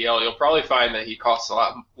off the DL, you'll probably find that he costs a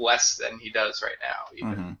lot less than he does right now.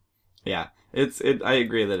 Even. Mm-hmm. Yeah. I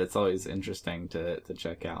agree that it's always interesting to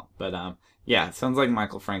check out. But it sounds like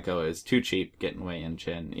Michael Franco is too cheap getting Wei Yin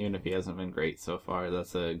Chen, even if he hasn't been great so far.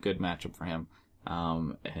 That's a good matchup for him.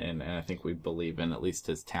 And I think we believe in at least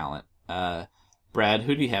his talent. Brad,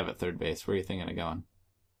 who do you have at third base? Where are you thinking of going?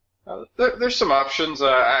 There's some options.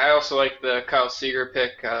 I also like the Kyle Seager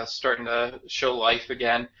pick, starting to show life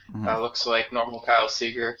again. Mm-hmm. Looks like normal Kyle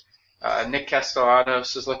Seager. Nick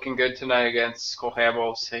Castellanos is looking good tonight against Cole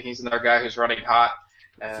Hamels. He's another guy who's running hot.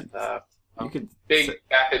 And big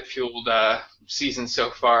BABIP-fueled season so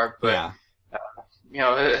far. But,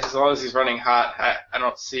 as long as he's running hot, I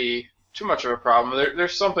don't see too much of a problem.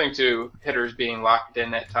 There's something to hitters being locked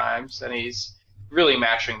in at times, and he's really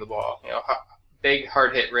mashing the ball. Big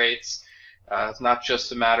hard hit rates. It's not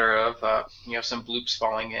just a matter of some bloops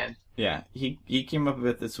falling in. Yeah, he came up a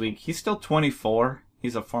bit this week. He's still 24.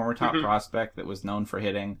 He's a former top prospect that was known for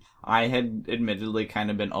hitting. I had admittedly kind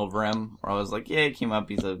of been over him, where I was like, yeah, he came up.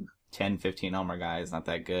 He's a 10, 15 homer guy. He's not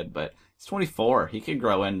that good, but he's 24. He could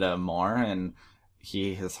grow into more, and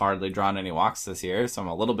he has hardly drawn any walks this year, so I'm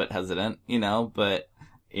a little bit hesitant, but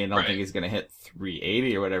I don't think he's going to hit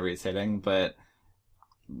 380 or whatever he's hitting, but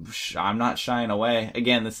I'm not shying away.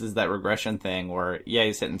 Again, this is that regression thing where,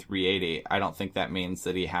 he's hitting 380. I don't think that means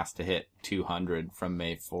that he has to hit 200 from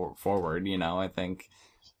May forward, I think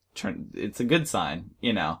it's a good sign,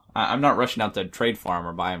 I'm not rushing out to trade for him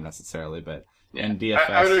or buy him necessarily, but in DFS,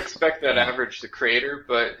 I would expect that average the creator,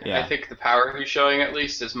 but I think the power he's showing at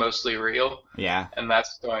least is mostly real. Yeah. And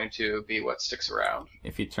that's going to be what sticks around.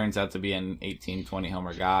 If he turns out to be an 18, 20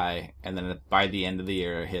 homer guy, and then by the end of the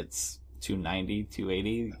year hits 290,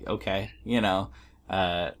 280, okay,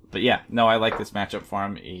 but I like this matchup for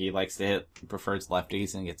him. He likes to hit, prefers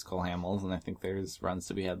lefties and gets Cole Hamels, and I think there's runs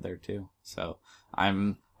to be had there too. So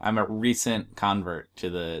I'm a recent convert to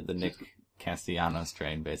the Nick Castellanos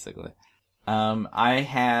train, basically. I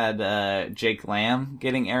had Jake Lamb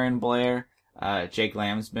getting Aaron Blair. Jake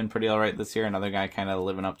Lamb's been pretty alright this year. Another guy kind of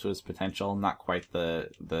living up to his potential. Not quite the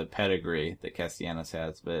pedigree that Castellanos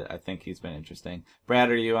has, but I think he's been interesting. Brad,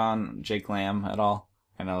 are you on Jake Lamb at all?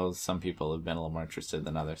 I know some people have been a little more interested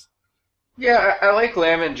than others. Yeah, I like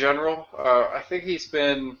Lamb in general. I think he's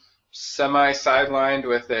been semi-sidelined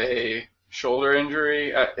with a shoulder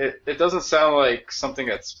injury. It doesn't sound like something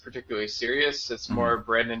that's particularly serious. It's more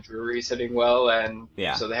Brandon Drury's hitting well, and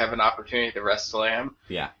so they have an opportunity to rest Lamb.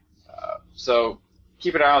 Yeah. So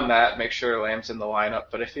keep an eye on that. Make sure Lamb's in the lineup.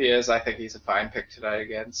 But if he is, I think he's a fine pick tonight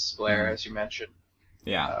against Blair, as you mentioned.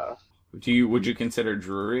 Yeah. Would you consider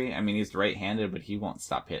Drury? I mean, he's right-handed, but he won't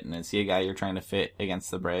stop hitting. Is he a guy you're trying to fit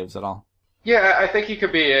against the Braves at all? Yeah, I think he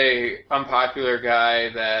could be a unpopular guy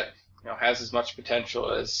that has as much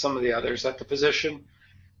potential as some of the others at the position.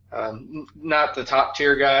 Not the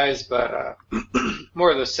top-tier guys, but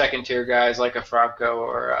more of the second-tier guys like a Franco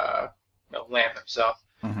or Lamb himself.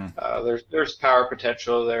 Mm-hmm. There's power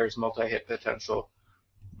potential. There's multi-hit potential.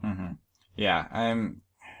 Mm-hmm. Yeah,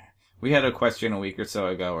 we had a question a week or so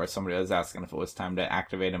ago where somebody was asking if it was time to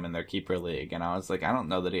activate him in their keeper league, and I was like, I don't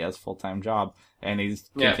know that he has a full-time job, and he's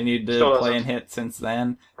continued to play and hit since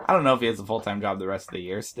then. I don't know if he has a full-time job the rest of the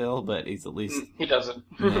year still, but he's at least... He doesn't.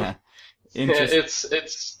 Yeah.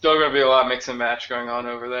 It's still going to be a lot of mix and match going on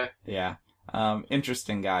over there. Yeah.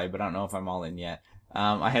 Interesting guy, but I don't know if I'm all in yet.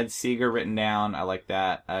 I had Seager written down. I like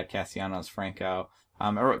that. Castellanos, Franco. I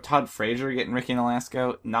wrote Todd Frazier getting Ricky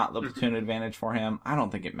Nolasco. Not the platoon advantage for him. I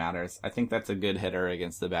don't think it matters. I think that's a good hitter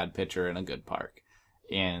against the bad pitcher in a good park.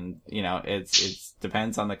 And, it's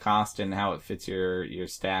depends on the cost and how it fits your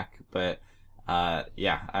stack. But,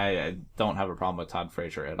 I don't have a problem with Todd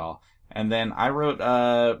Frazier at all. And then I wrote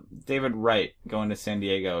David Wright going to San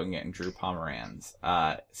Diego and getting Drew Pomeranz.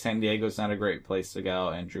 San Diego's not a great place to go,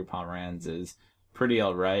 and Drew Pomeranz is pretty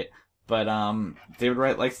all right. But David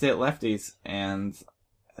Wright likes to hit lefties, and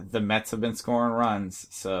the Mets have been scoring runs,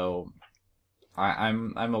 so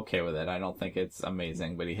I'm okay with it. I don't think it's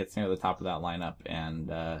amazing, but he hits near the top of that lineup,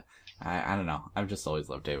 and I don't know. I've just always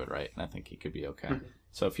loved David Wright, and I think he could be okay.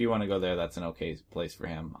 So if you want to go there, that's an okay place for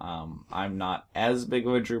him. I'm not as big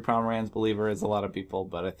of a Drew Pomeranz believer as a lot of people,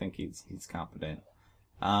 but I think he's competent.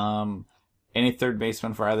 Any third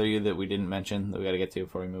baseman for either of you that we didn't mention that we got to get to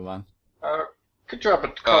before we move on? Could drop a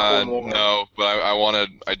couple more. No, but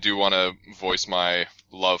I do want to voice my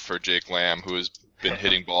love for Jake Lamb, who has been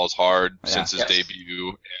hitting balls hard since his debut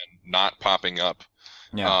and not popping up.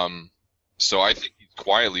 Yeah. So I think he's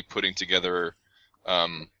quietly putting together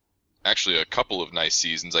actually a couple of nice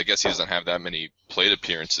seasons. I guess he doesn't have that many plate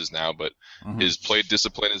appearances now, but his plate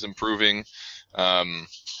discipline is improving.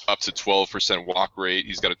 Up to 12% walk rate.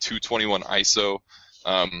 He's got a 221 ISO.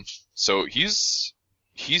 So he's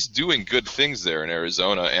doing good things there in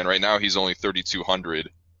Arizona, and right now he's only 3,200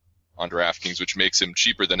 on DraftKings, which makes him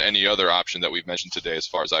cheaper than any other option that we've mentioned today, as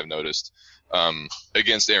far as I've noticed,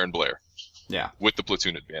 against Aaron Blair. Yeah. With the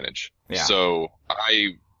platoon advantage. Yeah. So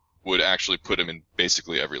I would actually put him in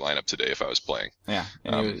basically every lineup today if I was playing. Yeah,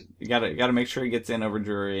 and you gotta make sure he gets in over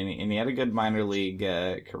Drury, and he had a good minor league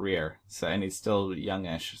career, so, and he's still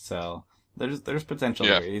youngish, so there's potential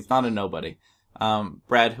there. He's not a nobody.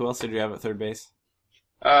 Brad, who else did you have at third base?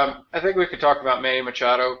 I think we could talk about Manny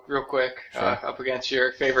Machado real quick, Sure. up against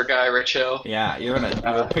your favorite guy, Rich Hill. Yeah, you're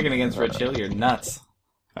picking against Rich Hill. You're nuts.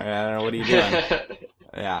 I don't know, what are you doing?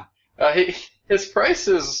 Yeah. His price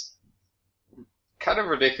is kind of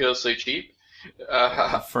ridiculously cheap.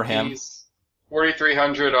 For him. He's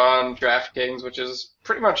 4,300 on DraftKings, which is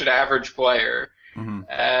pretty much an average player. Mm-hmm.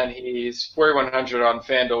 And he's 4,100 on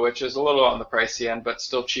FanDuel, which is a little on the pricey end, but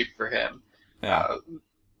still cheap for him. Yeah.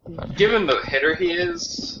 Given the hitter he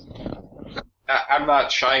is, I'm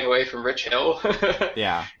not shying away from Rich Hill.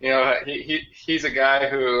 Yeah. He's a guy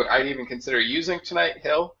who I'd even consider using tonight,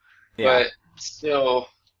 Hill. Yeah. But still,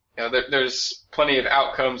 there's plenty of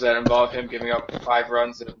outcomes that involve him giving up 5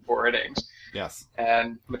 runs in 4 innings. Yes.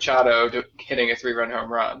 And Machado hitting a 3-run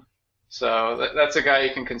home run. So that's a guy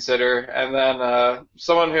you can consider. And then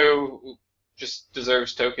someone who just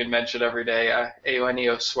deserves token mention every day,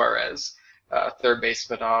 Eugenio Suarez. Third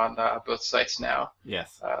baseman on both sites now.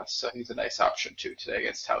 Yes. So he's a nice option, too, today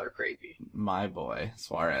against Tyler Cravey. My boy,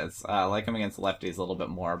 Suarez. I like him against lefties a little bit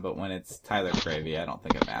more, but when it's Tyler Cravey, I don't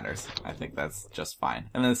think it matters. I think that's just fine.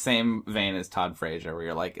 And in the same vein as Todd Frazier, where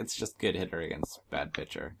you're like, it's just good hitter against bad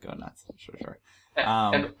pitcher. Go nuts. Sure.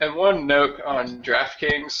 And one note on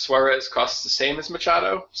DraftKings, Suarez costs the same as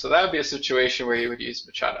Machado, so that would be a situation where you would use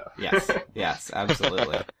Machado. Yes,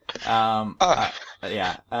 absolutely. Brad,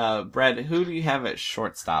 who do you have at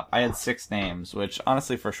shortstop? I had 6 names, which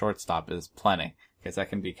honestly for shortstop is plenty, because that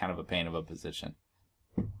can be kind of a pain of a position.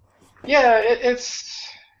 Yeah, it's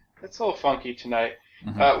a little funky tonight.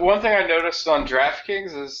 Mm-hmm. One thing I noticed on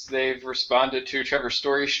DraftKings is they've responded to Trevor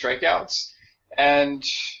Story's strikeouts, and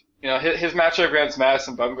his matchup against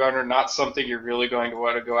Madison Bumgarner, not something you're really going to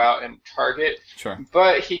want to go out and target. Sure.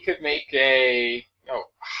 But he could make a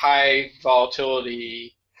high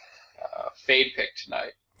volatility fade pick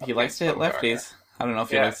tonight. He likes to hit lefties. I don't know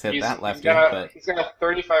if he likes to hit that lefty, but he's got a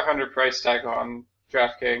 3,500 price tag on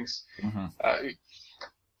DraftKings. Mm-hmm.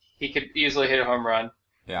 He could easily hit a home run.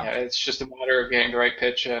 Yeah. It's just a matter of getting the right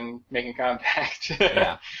pitch and making contact.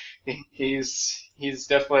 Yeah. He's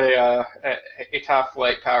definitely a top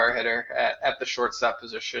flight power hitter at the shortstop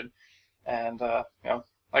position, and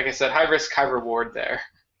like I said, high risk, high reward there.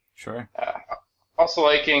 Sure. Also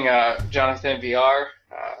liking Jonathan VR,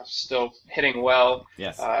 still hitting well.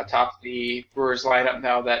 Yes. Top of the Brewers lineup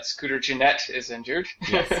now that Scooter Gennett is injured.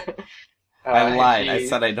 Yes. I lied. I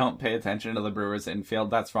said I don't pay attention to the Brewers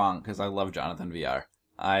infield. That's wrong because I love Jonathan VR.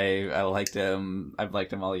 I liked him. I've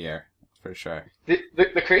liked him all year for sure.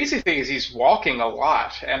 The crazy thing is he's walking a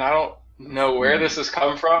lot, and I don't know where this has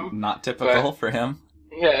come from. Not typical for him.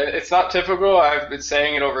 Yeah, it's not typical. I've been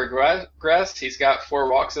saying it over Grest. He's got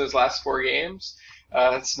 4 walks in his last 4 games.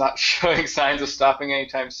 It's not showing signs of stopping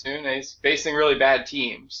anytime soon. And he's facing really bad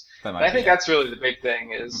teams. And I think that's really the big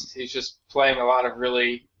thing is he's just playing a lot of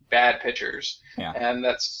really bad pitchers. Yeah. And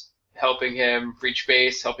that's helping him reach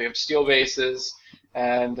base, helping him steal bases.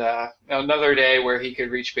 And another day where he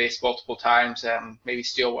could reach base multiple times and maybe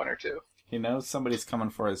steal 1 or 2. He knows somebody's coming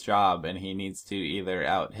for his job, and he needs to either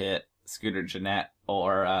out-hit Scooter Gennett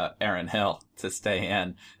or Aaron Hill to stay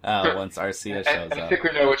in once Arcia shows up. I think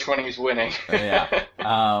we know which one he's winning. Yeah.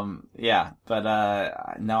 But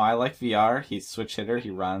no, I like VR. He's switch hitter. He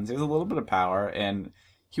runs. He has a little bit of power, and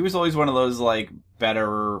he was always one of those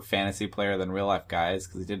better fantasy player than real life guys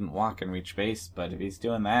because he didn't walk and reach base. But if he's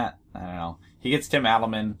doing that, I don't know. He gets Tim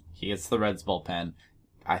Adelman. He gets the Reds bullpen.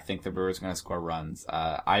 I think the Brewers are going to score runs.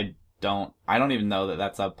 I don't even know that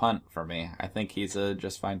that's a punt for me. I think he's a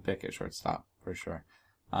just fine pick at shortstop for sure.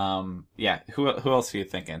 Who else are you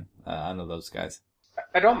thinking under those guys?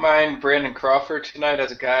 I don't mind Brandon Crawford tonight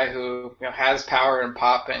as a guy who has power and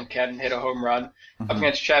pop and can hit a home run up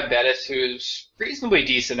against Chad Bettis, who's reasonably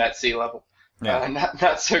decent at sea level. Yeah.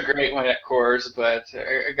 Not so great when at Coors, but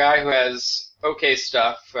a guy who has okay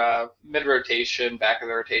stuff, mid rotation, back of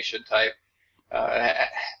the rotation type.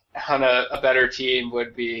 On a better team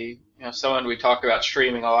would be someone we talk about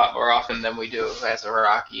streaming a lot more often than we do as a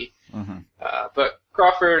Rocky. But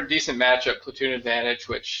Crawford, decent matchup, platoon advantage,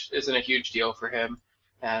 which isn't a huge deal for him.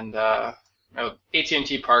 And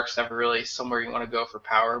AT&T Park's never really somewhere you want to go for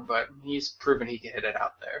power, but he's proven he can hit it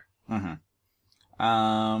out there.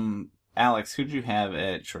 Alex, who'd you have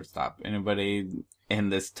at shortstop? Anybody in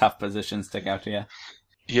this tough position stick out to you?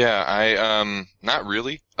 Yeah, I not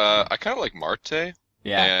really. I kind of like Marte.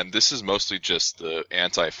 Yeah. And this is mostly just the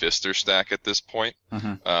anti-Fister stack at this point.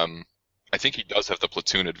 I think he does have the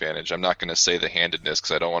platoon advantage. I'm not going to say the handedness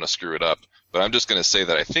because I don't want to screw it up, but I'm just going to say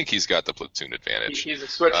that I think he's got the platoon advantage. He's a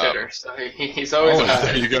switch hitter, so he's always got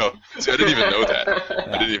there you go. See, I didn't even know that.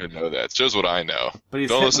 I didn't even know that. It shows what I know. But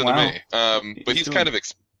don't listen to me. But he's doing... kind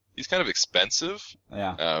of expensive.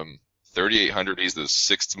 Yeah. 3,800. He's the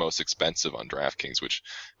 6th most expensive on DraftKings, which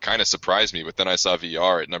kind of surprised me. But then I saw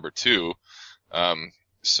VR at number 2.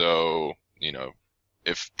 So,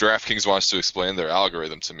 if DraftKings wants to explain their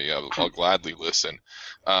algorithm to me, I'll gladly listen.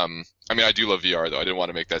 I do love VR, though. I didn't want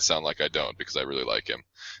to make that sound like I don't, because I really like him.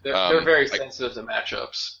 They're very sensitive to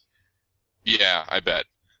matchups. Yeah, I bet.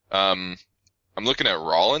 I'm looking at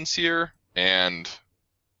Rollins here, and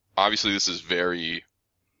obviously this is very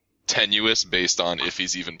tenuous based on if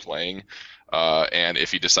he's even playing, and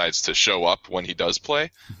if he decides to show up when he does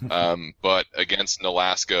play. But against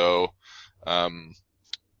Nolasco,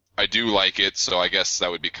 I do like it, so I guess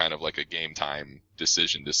that would be kind of like a game time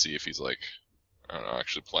decision to see if he's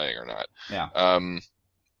actually playing or not. Yeah.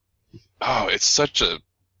 It's such a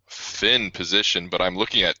thin position, but I'm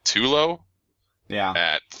looking at Tulo. Yeah.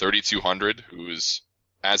 At 3,200, who's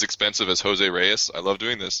as expensive as Jose Reyes. I love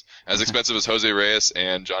doing this. As expensive as Jose Reyes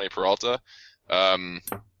and Johnny Peralta.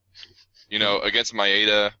 Against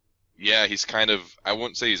Maeda, yeah, he's kind of, I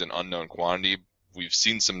wouldn't say he's an unknown quantity. We've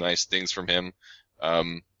seen some nice things from him.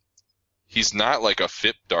 He's not like a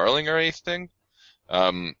FIP darling or anything.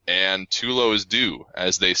 And Tulo is due,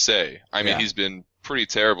 as they say. I mean, He's been pretty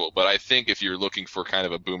terrible, but I think if you're looking for kind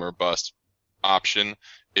of a boomer bust option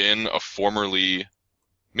in a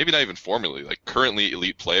maybe not even formerly, like currently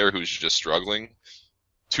elite player who's just struggling,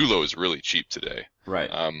 Tulo is really cheap today. Right.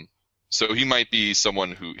 So he might be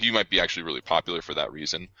he might be actually really popular for that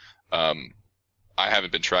reason. I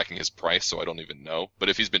haven't been tracking his price, so I don't even know. But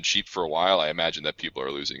if he's been cheap for a while, I imagine that people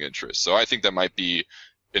are losing interest. So I think that might be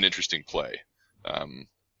an interesting play.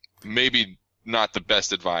 Maybe not the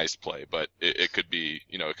best advised play, but it could be,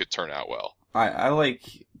 it could turn out well. I like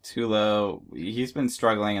Tulo. He's been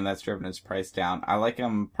struggling, and that's driven his price down. I like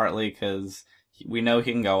him partly because we know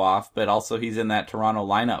he can go off, but also he's in that Toronto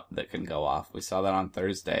lineup that can go off. We saw that on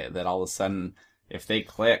Thursday, that all of a sudden, if they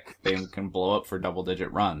click, they can blow up for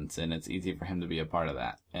double-digit runs, and it's easy for him to be a part of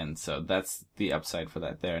that. And so that's the upside for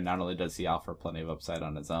that there. Not only does he offer plenty of upside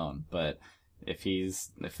on his own, but if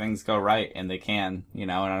things go right, and they can,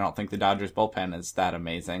 and I don't think the Dodgers bullpen is that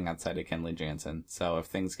amazing outside of Kenley Jansen. So if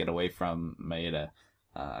things get away from Maeda,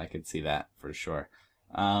 I could see that for sure.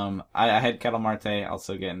 I had Ketel Marte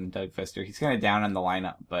also getting Doug Fister. He's kind of down in the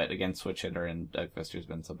lineup, but again, switch hitter, and Doug Fister's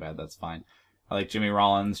been so bad, that's fine. I like Jimmy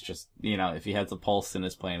Rollins. Just, if he has a pulse and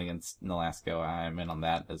is playing against Nolasco, I'm in on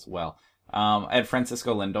that as well. I had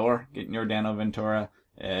Francisco Lindor getting Yordano Ventura.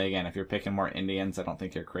 Again, if you're picking more Indians, I don't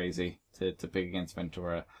think you're crazy to pick against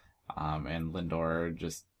Ventura. And Lindor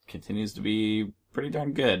just continues to be pretty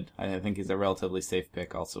darn good. I think he's a relatively safe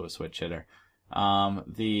pick, also a switch hitter. I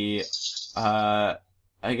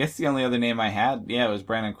guess the only other name I had, was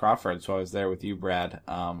Brandon Crawford, so I was there with you, Brad,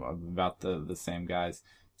 about the same guys.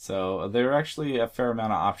 So there are actually a fair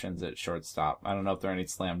amount of options at shortstop. I don't know if there are any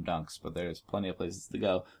slam dunks, but there's plenty of places to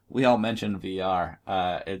go. We all mentioned VR.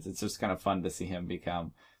 It's just kind of fun to see him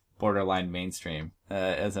become borderline mainstream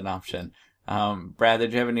as an option. Brad,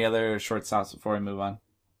 did you have any other shortstops before we move on?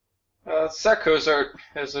 Zach Cozart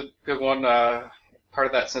is a good one. Part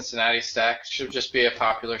of that Cincinnati stack. Should just be a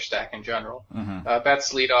popular stack in general. Mm-hmm.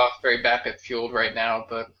 Bats lead off, very BABIP fueled right now,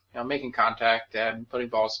 but making contact and putting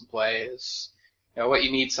balls in play is what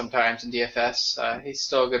you need sometimes in DFS. He's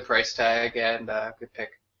still a good price tag and a good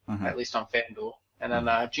pick, at least on FanDuel. And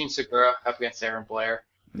then Gene Segura up against Aaron Blair.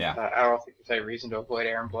 Yeah. I don't think there's any reason to avoid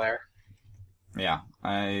Aaron Blair.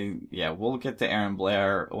 We'll get to Aaron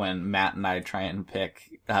Blair when Matt and I try and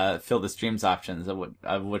pick Field of Streams options,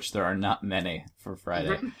 of which there are not many for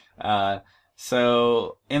Friday.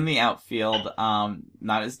 So in the outfield,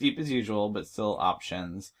 not as deep as usual, but still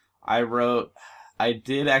options. I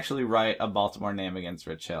did actually write a Baltimore name against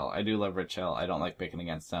Rich Hill. I do love Rich Hill. I don't like picking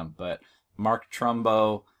against him, but Mark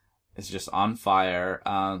Trumbo is just on fire.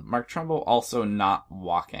 Mark Trumbo also not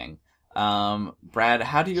walking. Brad,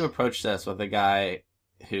 how do you approach this with a guy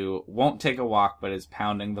who won't take a walk but is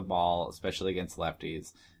pounding the ball, especially against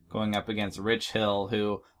lefties, going up against Rich Hill,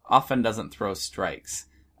 who often doesn't throw strikes?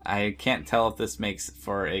 I can't tell if this makes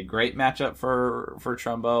for a great matchup for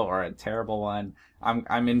Trumbo or a terrible one.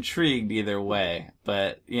 I'm intrigued either way,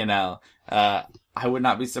 but I would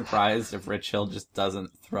not be surprised if Rich Hill just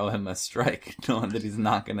doesn't throw him a strike, knowing that he's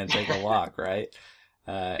not going to take a walk, right?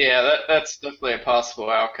 That's definitely a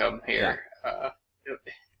possible outcome here.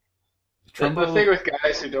 Trumbo, the thing with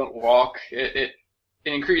guys who don't walk, it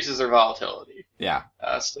increases their volatility. Yeah.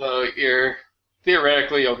 So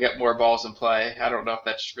theoretically you'll get more balls in play. I don't know if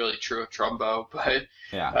that's really true of Trumbo, but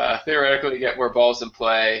theoretically you get more balls in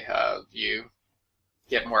play. You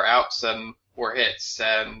get more outs and more hits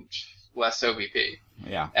and less OBP.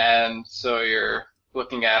 Yeah. And so you're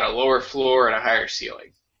looking at a lower floor and a higher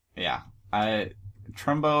ceiling. Yeah.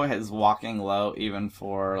 Trumbo is walking low even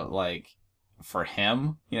for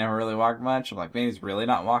him. He never really walked much. I'm like, man, he's really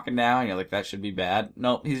not walking now. And you're like, that should be bad.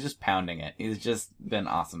 Nope, he's just pounding it. He's just been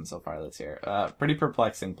awesome so far this year. Pretty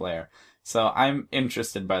perplexing player. So I'm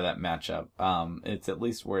interested by that matchup. It's at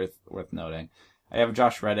least worth noting. I have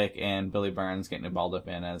Josh Reddick and Billy Burns getting Ubaldo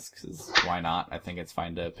Jimenez, because why not? I think it's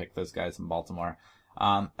fine to pick those guys in Baltimore.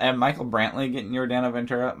 I have Michael Brantley getting Yordano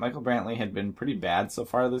Ventura. Michael Brantley had been pretty bad so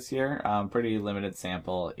far this year. Pretty limited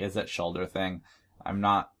sample. He has that shoulder thing. I'm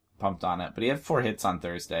not pumped on it, but he had 4 hits on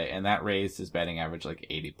Thursday, and that raised his batting average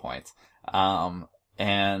 80 points.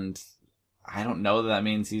 And I don't know that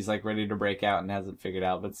means he's ready to break out and hasn't figured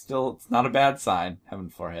out, but still, it's not a bad sign having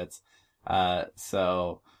 4 hits.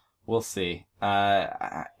 So we'll see.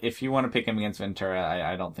 If you want to pick him against Ventura,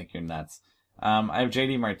 I don't think you're nuts. I have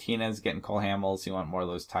JD Martinez getting Cole Hamels. You want more of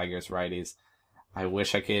those Tigers righties. I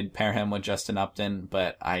wish I could pair him with Justin Upton,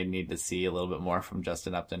 but I need to see a little bit more from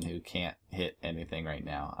Justin Upton, who can't hit anything right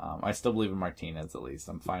now. I still believe in Martinez, at least.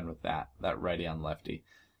 I'm fine with that righty on lefty.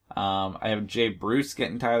 I have Jay Bruce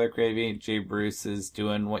getting Tyler Cravey. Jay Bruce is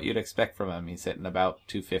doing what you'd expect from him. He's hitting about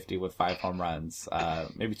 250 with 5 home runs,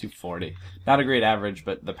 maybe 240. Not a great average,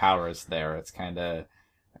 but the power is there. It's kind of...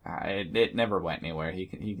 it never went anywhere. He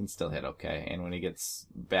can still hit okay, and when he gets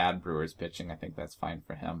bad Brewers pitching, I think that's fine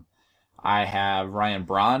for him. I have Ryan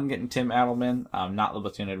Braun getting Tim Adelman. Not the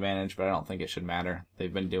platoon advantage, but I don't think it should matter.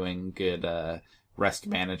 They've been doing good rest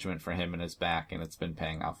management for him and his back, and it's been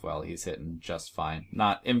paying off well. He's hitting just fine.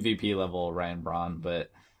 Not MVP level Ryan Braun,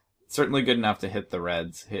 but certainly good enough to hit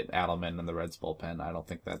Adelman and the Reds bullpen. I don't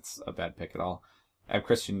think that's a bad pick at all. I have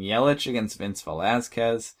Christian Yelich against Vince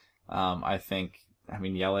Velasquez.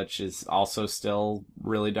 Yelich is also still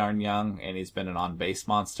really darn young, and he's been an on-base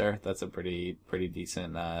monster. That's a pretty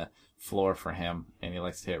decent floor for him, and he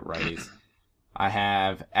likes to hit righties. I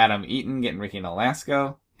have Adam Eaton getting Ricky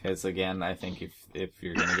Nolasco, because, again, I think if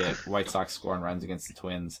you're going to get White Sox scoring runs against the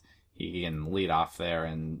Twins, he can lead off there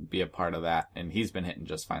and be a part of that, and he's been hitting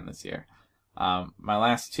just fine this year. My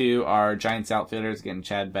last 2 are Giants outfielders getting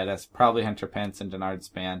Chad Bettis, probably Hunter Pence and Denard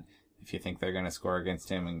Span, if you think they're going to score against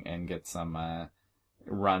him and get some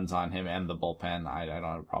runs on him and the bullpen. I don't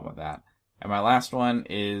have a problem with that. And my last one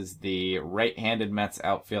is the right-handed Mets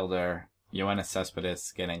outfielder, Yoenis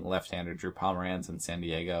Cespedes getting left-hander Drew Pomeranz in San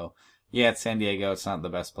Diego. Yeah, it's San Diego. It's not the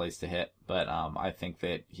best place to hit, but I think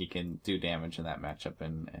that he can do damage in that matchup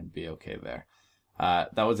and be okay there.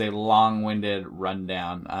 That was a long-winded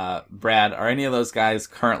rundown. Brad, are any of those guys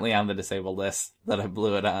currently on the disabled list that I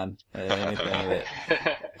blew it on? Anything that,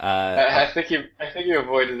 I think you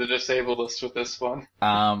avoided the disabled list with this one.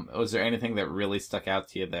 Was there anything that really stuck out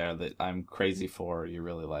to you there that I'm crazy for or you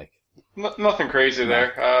really like? Nothing crazy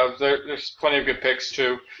there. There's plenty of good picks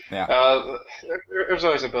too. Yeah. There's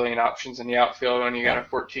always a billion options in the outfield when you got a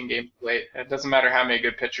 14-game slate. It doesn't matter how many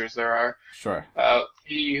good pitchers there are. Sure.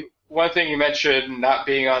 One thing you mentioned, not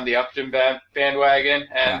being on the Upton bandwagon,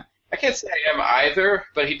 and I can't say I am either,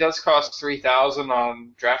 but he does cost $3,000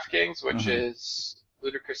 on DraftKings, which is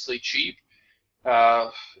ludicrously cheap. A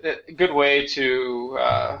good way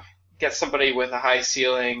to get somebody with a high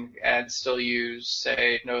ceiling and still use,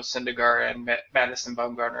 say, Noah Syndergaard and Madison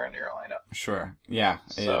Bumgarner in your lineup. Sure. Yeah.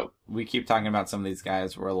 So we keep talking about some of these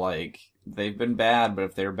guys where like they've been bad, but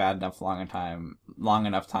if they're bad enough long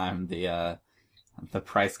enough time, the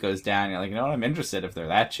price goes down. You're like, you know what? I'm interested if they're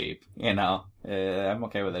that cheap. I'm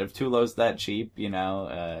okay with it. If Tulo's that cheap,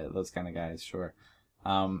 those kind of guys, sure.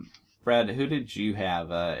 Brad, who did you have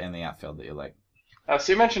in the outfield that you like?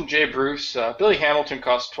 So you mentioned Jay Bruce. Billy Hamilton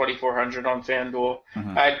cost $2,400 on FanDuel.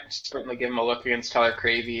 I'd certainly give him a look against Tyler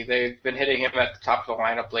Cravey. They've been hitting him at the top of the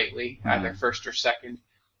lineup lately, either first or second.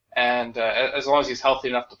 And as long as he's healthy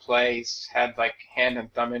enough to play, he's had like hand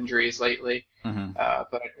and thumb injuries lately.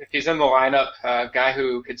 But if he's in the lineup, a guy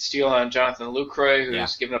who could steal on Jonathan Lucroy,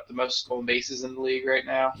 who's given up the most stolen bases in the league right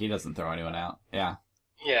now. He doesn't throw anyone out. Yeah.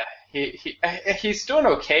 Yeah, he's doing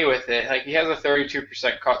okay with it. Like he has a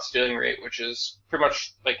 32% caught stealing rate, which is pretty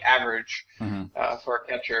much like average for a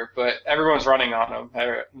catcher. But everyone's running on him.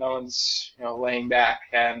 No one's laying back,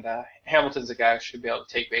 and Hamilton's a guy who should be able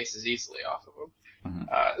to take bases easily off of him.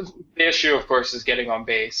 The issue, of course, is getting on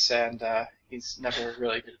base, and he's never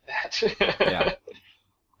really good at that.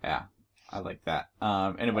 Yeah, I like that.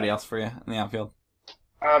 Anybody else for you in the outfield?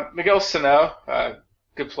 Miguel Sano,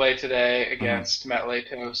 good play today against Matt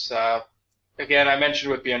Latos. Again, I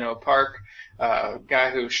mentioned with Biano Park,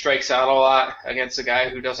 guy who strikes out a lot against a guy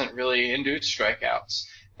who doesn't really induce strikeouts.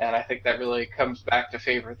 And I think that really comes back to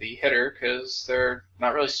favor the hitter because they're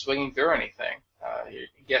not really swinging through anything. You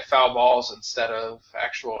get foul balls instead of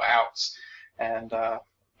actual outs. And,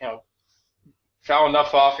 foul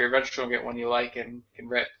enough off, you're eventually going to get one you like and can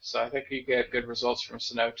rip. So I think you get good results from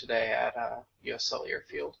Sano today at U.S. Cellular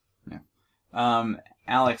Field. Yeah.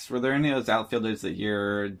 Alex, were there any of those outfielders that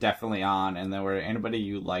you're definitely on, and there were anybody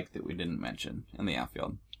you liked that we didn't mention in the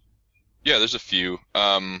outfield? Yeah, there's a few.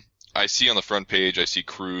 I see on the front page, I see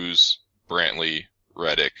Cruz, Brantley,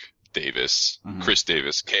 Reddick, Davis, Chris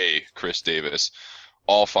Davis, Chris Davis.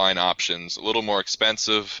 All fine options. A little more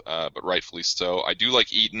expensive, but rightfully so. I do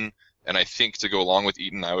like Eaton, and I think to go along with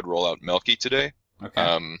Eaton, I would roll out Melky today.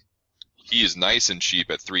 Okay. He is nice and cheap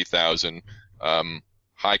at $3,000.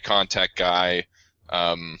 High contact guy.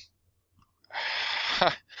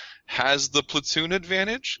 Has the platoon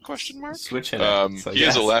advantage? Question mark. Switch hitter. He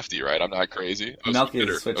is a lefty, right? I'm not crazy. Melky is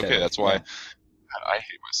a switch hitter. Okay, that's why I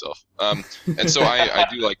hate myself. And so I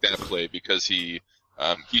do like that play because he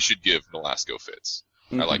should give Nolasco fits.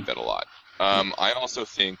 I like that a lot. I also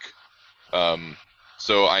think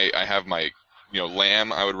so I have my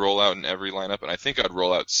Lamb I would roll out in every lineup, and I think I'd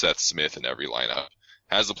roll out Seth Smith in every lineup.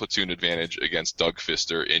 Has the platoon advantage against Doug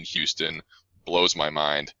Fister in Houston. Blows my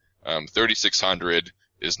mind. 3,600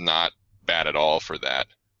 is not bad at all for that.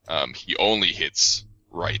 He only hits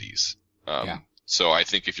righties. So I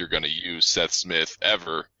think if you're going to use Seth Smith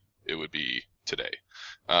ever, it would be today.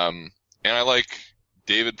 And I like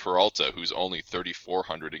David Peralta, who's only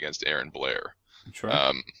 3,400 against Aaron Blair. Sure.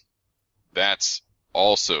 That's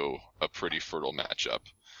also a pretty fertile matchup.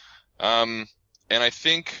 And I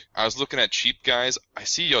think I was looking at cheap guys. I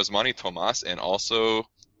see Yasmani Tomas and also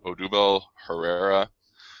Odubel Herrera,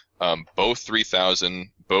 both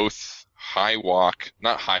 3,000, both high walk,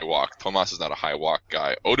 not high walk. Tomas is not a high walk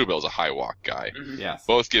guy. Odubel's a high walk guy. Yes.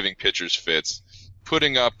 Both giving pitchers fits,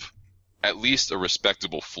 putting up at least a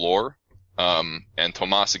respectable floor. And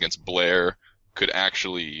Tomas against Blair could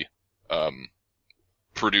actually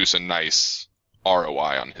produce a nice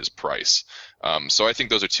ROI on his price. So I think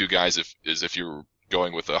those are two guys. If you're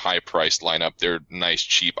going with a high-priced lineup, they're nice,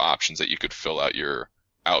 cheap options that you could fill out your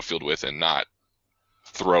outfield with and not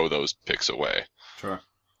throw those picks away. Sure.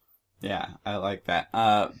 Yeah, I like that.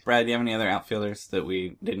 Brad, do you have any other outfielders that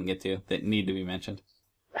we didn't get to that need to be mentioned?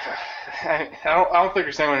 I don't think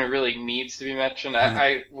there's anyone who really needs to be mentioned.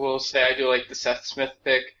 I will say I do like the Seth Smith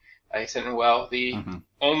pick. He's hitting well. The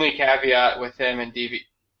only caveat with him in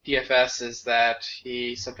DFS is that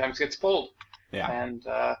he sometimes gets pulled. Yeah. And,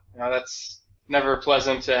 that's never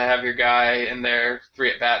pleasant to have your guy in there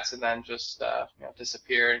 3 at-bats and then just,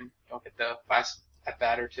 disappear and you don't get the last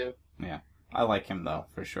at-bat or 2. Yeah. I like him, though,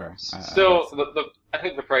 for sure. Still, I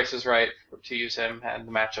think the price is right to use him, and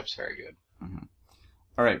the matchup's very good.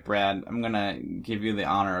 All right, Brad, I'm going to give you the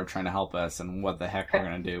honor of trying to help us and what the heck we're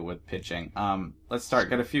going to do with pitching. Let's start.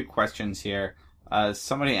 Got a few questions here.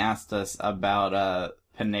 Somebody asked us about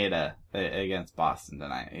Pineda against Boston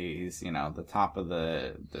tonight. He's, the top of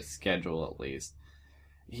the schedule at least.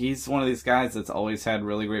 He's one of these guys that's always had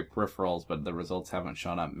really great peripherals, but the results haven't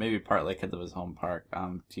shown up. Maybe partly because of his home park.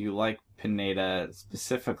 Do you like Pineda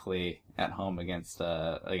specifically at home against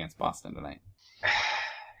Boston tonight?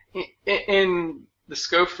 In the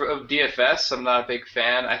scope of DFS, I'm not a big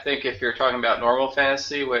fan. I think if you're talking about normal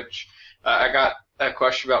fantasy, which I got that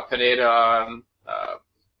question about Pineda on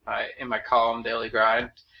in my column Daily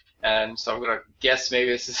Grind, and so I'm going to guess maybe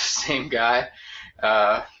this is the same guy.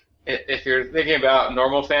 If you're thinking about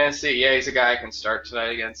normal fantasy, yeah, he's a guy I can start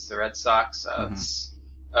tonight against the Red Sox. It's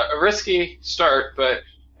a risky start, but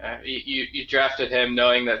you drafted him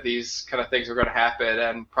knowing that these kind of things were going to happen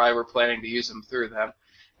and probably were planning to use him through them.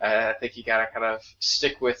 I think you got to kind of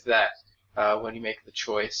stick with that when you make the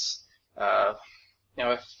choice.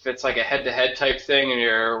 If it's like a head-to-head type thing and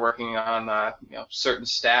you're working on certain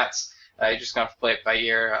stats, you just have to play it by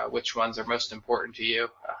ear, which ones are most important to you.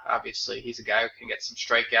 Obviously, he's a guy who can get some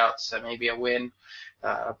strikeouts and maybe a win,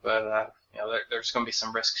 but there's going to be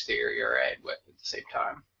some risks to your ERA at the same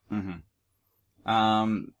time.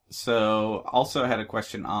 So also had a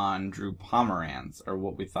question on Drew Pomeranz, or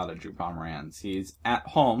what we thought of Drew Pomeranz. He's at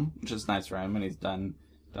home, which is nice for him, and he's done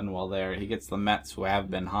well there. He gets the Mets, who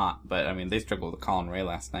have been hot, but they struggled with Colin Ray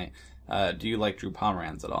last night. Do you like Drew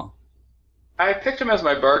Pomeranz at all? I picked him as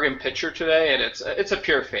my bargain pitcher today, and it's a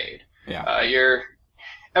pure fade. Yeah.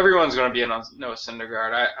 Everyone's going to be in on Noah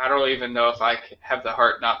Syndergaard. I don't even know if I have the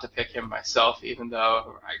heart not to pick him myself, even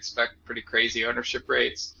though I expect pretty crazy ownership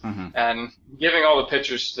rates. And giving all the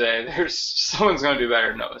pitchers today, someone's going to do better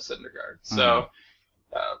than Noah Syndergaard. So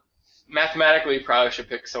mathematically, you probably should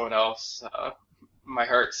pick someone else. My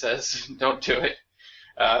heart says don't do it.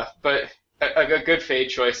 But a good fade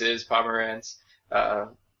choice is Pomeranz.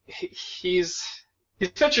 He's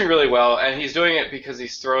pitching really well, and he's doing it because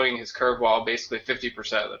he's throwing his curveball basically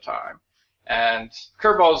 50% of the time. And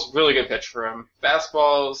curveball's really good pitch for him.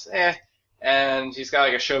 Fastball's and he's got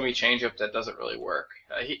like a show-me changeup that doesn't really work.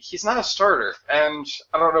 He's not a starter, and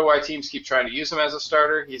I don't know why teams keep trying to use him as a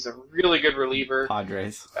starter. He's a really good reliever.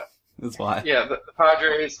 Padres. That's why. Yeah, the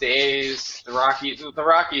Padres, the A's, the Rockies. The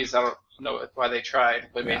Rockies, I don't know why they try to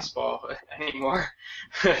play baseball anymore.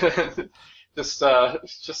 Just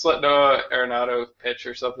let Noah Arenado pitch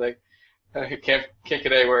or something. Can't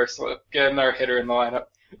get anywhere, so get another hitter in the lineup.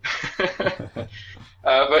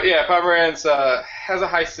 But yeah, Pomeranz has a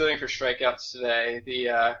high ceiling for strikeouts today.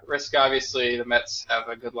 The risk, obviously, the Mets have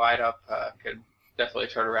a good lineup. Could definitely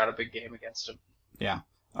turn around a big game against them. Yeah.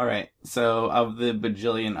 All right. So of the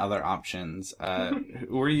bajillion other options, where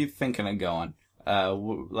are you thinking of going?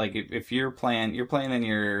 If you're playing in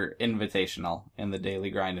your invitational, in the Daily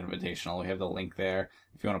Grind Invitational, we have the link there.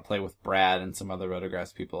 If you want to play with Brad and some other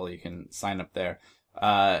Rotographs people, you can sign up there.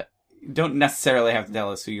 Don't necessarily have to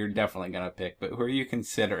tell us who you're definitely going to pick, but who are you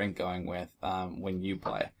considering going with when you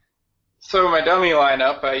play? So my dummy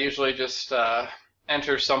lineup, I usually just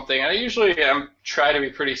enter something. I usually try to be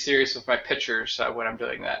pretty serious with my pitchers when I'm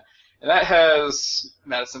doing that. And that has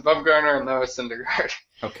Madison Bumgarner and Noah Syndergaard.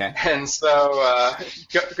 Okay. And so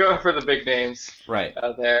go for the big names right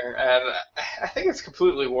there. And I think it's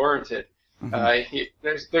completely warranted.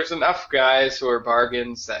 There's enough guys who are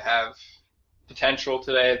bargains that have potential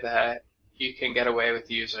today that you can get away with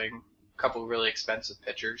using a couple really expensive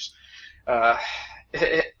pitchers.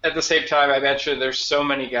 At the same time, I mentioned there's so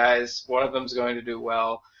many guys. One of them's going to do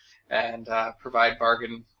well and provide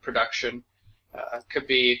bargain production. Could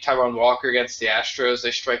be Taijuan Walker against the Astros.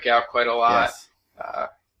 They strike out quite a lot. Yes.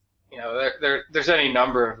 There's any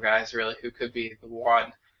number of guys really who could be the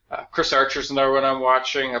one. Chris Archer's another one I'm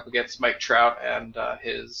watching up against Mike Trout and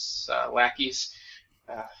his lackeys.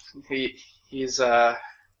 He has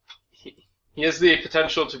the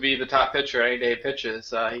potential to be the top pitcher any day he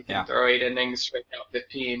pitches. He can throw 8 innings, strike out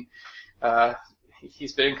 15.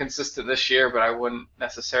 He's been inconsistent this year, but I wouldn't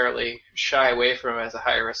necessarily shy away from him as a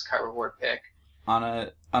high-risk, high-reward pick. On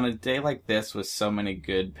a day like this with so many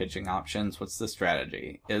good pitching options, what's the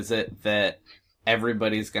strategy? Is it that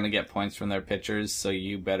everybody's going to get points from their pitchers, so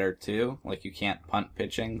you better too? Like, you can't punt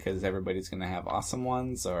pitching because everybody's going to have awesome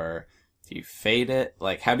ones, or do you fade it?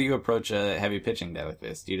 Like, how do you approach a heavy pitching day like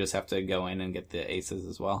this? Do you just have to go in and get the aces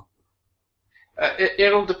as well?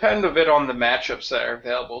 It'll depend a bit on the matchups that are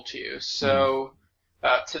available to you. So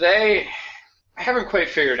today, I haven't quite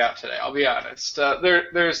figured out today, I'll be honest.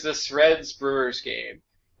 There's this Reds-Brewers game,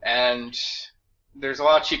 and there's a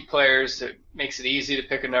lot of cheap players that makes it easy to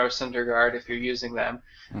pick a Noah Syndergaard if you're using them.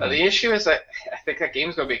 The issue is that I think that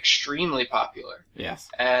game's going to be extremely popular. Yes.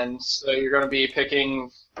 And so you're going to be picking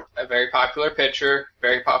a very popular pitcher,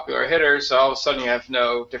 very popular hitter, so all of a sudden you have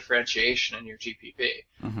no differentiation in your GPP.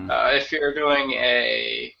 If you're doing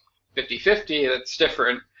a 50-50, that's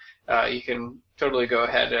different. You can totally go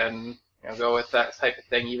ahead and go with that type of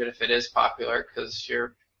thing, even if it is popular, because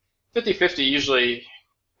your 50-50 usually,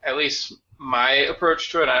 at least my approach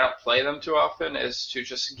to it, I don't play them too often, is to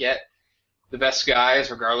just get the best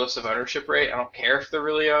guys regardless of ownership rate. I don't care if they're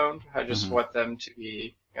really owned. I just want them to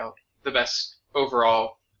be, the best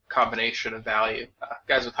overall combination of value.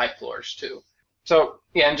 Guys with high floors too. So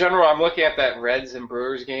yeah, in general, I'm looking at that Reds and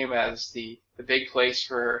Brewers game as the big place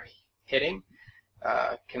for hitting.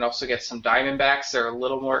 Can also get some Diamondbacks. They're a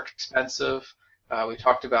little more expensive. We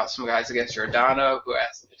talked about some guys against Giordano who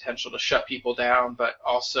has the potential to shut people down, but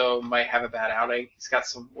also might have a bad outing. He's got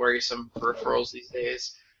some worrisome peripherals these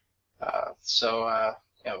days.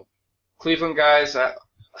 Cleveland guys,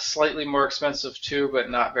 slightly more expensive too, but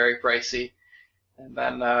not very pricey. And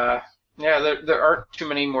then, there aren't too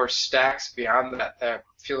many more stacks beyond that I'm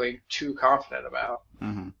feeling too confident about.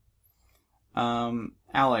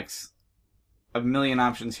 Alex, a million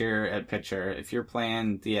options here at pitcher. If you're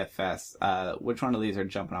playing DFS, which one of these are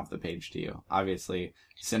jumping off the page to you? Obviously,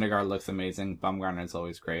 Syndergaard looks amazing. Bumgarner's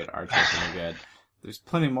always great. Archer's really good. There's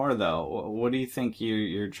plenty more, though. What do you think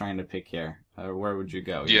you're trying to pick here? Or where would you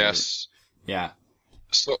go? Yes. Yeah.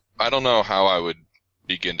 So I don't know how I would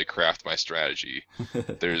begin to craft my strategy.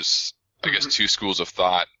 There's, I guess, two schools of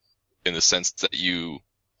thought in the sense that you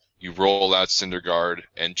roll out Syndergaard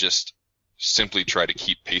and just simply try to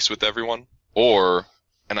keep pace with everyone. Or,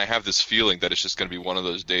 and I have this feeling that it's just going to be one of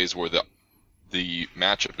those days where the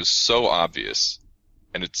matchup is so obvious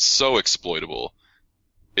and it's so exploitable.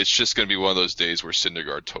 It's just going to be one of those days where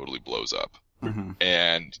Syndergaard totally blows up.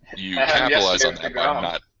 And you capitalize on that by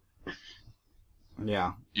not...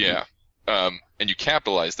 Yeah. Yeah. And you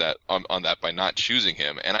capitalize on that by not choosing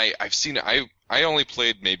him. And I've seen it. I only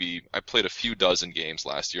played a few dozen games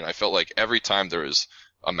last year, and I felt like every time there was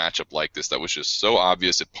a matchup like this that was just so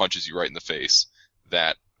obvious it punches you right in the face,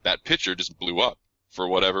 that pitcher just blew up for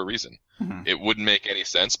whatever reason. It wouldn't make any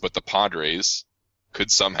sense, but the Padres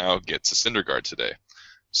could somehow get to Syndergaard today.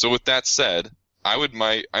 So with that said, I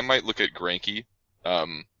might look at Greinke.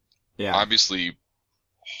 Obviously,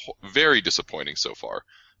 very disappointing so far,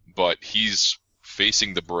 but he's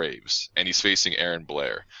facing the Braves and he's facing Aaron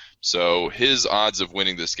Blair. So his odds of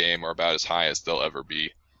winning this game are about as high as they'll ever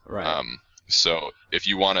be. Right. So if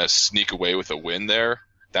you want to sneak away with a win there,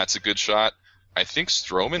 that's a good shot. I think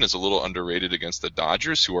Stroman is a little underrated against the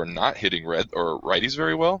Dodgers, who are not hitting righties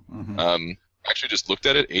very well. Actually just looked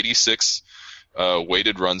at it, 86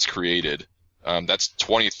 weighted runs created. That's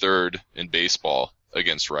 23rd in baseball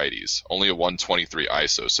against righties. Only a 123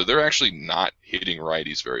 ISO. So they're actually not hitting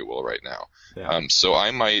righties very well right now. Yeah. So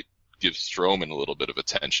I might give Stroman a little bit of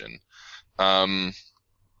attention.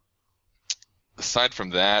 Aside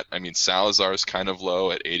from that, I mean, Salazar's kind of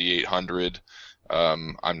low at 8,800.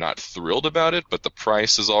 I'm not thrilled about it, but the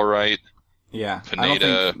price is all right. Yeah.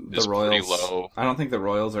 Pineda is pretty low. I don't think the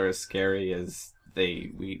Royals are as scary as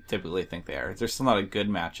we typically think they are. They're still not a good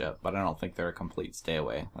matchup, but I don't think they're a complete stay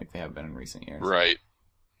away like they have been in recent years. Right.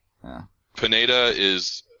 Yeah. Pineda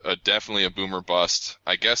is definitely a boomer bust.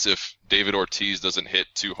 I guess if David Ortiz doesn't hit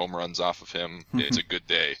 2 home runs off of him, it's a good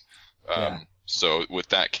day. So with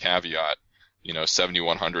that caveat,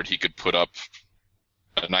 7,100, he could put up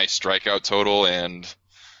a nice strikeout total and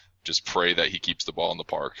just pray that he keeps the ball in the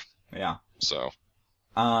park. Yeah. So,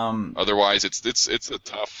 otherwise it's a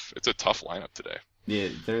tough lineup today. Yeah,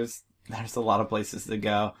 there's a lot of places to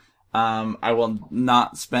go. I will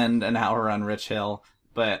not spend an hour on Rich Hill,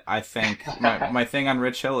 but I think my thing on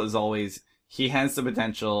Rich Hill is always he has the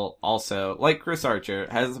potential also, like Chris Archer,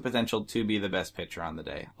 has the potential to be the best pitcher on the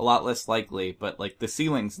day. A lot less likely, but like the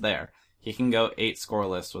ceiling's there. He can go 8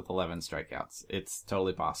 scoreless with 11 strikeouts. It's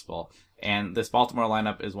totally possible. And this Baltimore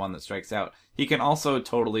lineup is one that strikes out. He can also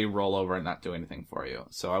totally roll over and not do anything for you.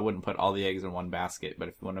 So I wouldn't put all the eggs in one basket, but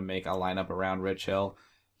if you want to make a lineup around Rich Hill,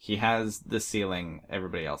 he has the ceiling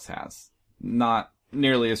everybody else has. Not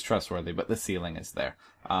nearly as trustworthy, but the ceiling is there.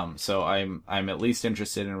 So I'm at least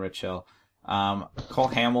interested in Rich Hill. Cole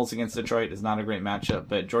Hamels against Detroit is not a great matchup,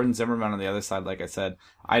 but Jordan Zimmermann on the other side, like I said,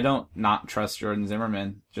 I don't not trust Jordan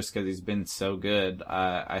Zimmermann just because he's been so good.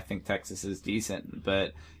 I think Texas is decent,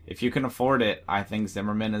 but if you can afford it, I think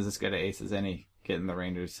Zimmermann is as good an ace as any. Getting the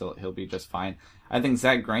Rangers, he'll be just fine. I think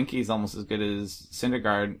Zach Greinke is almost as good as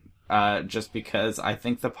Syndergaard, just because I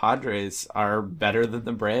think the Padres are better than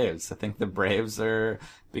the Braves. I think the Braves are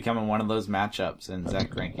becoming one of those matchups, and Zach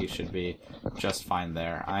Greinke should be just fine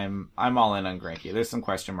there. I'm all in on Greinke. There's some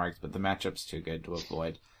question marks, but the matchup's too good to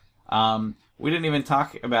avoid. We didn't even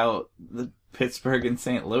talk about the Pittsburgh and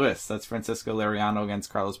St. Louis. That's Francisco Liriano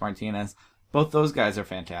against Carlos Martinez. Both those guys are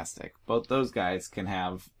fantastic. Both those guys can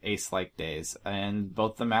have ace-like days, and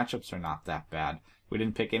both the matchups are not that bad. We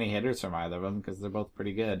didn't pick any hitters from either of them because they're both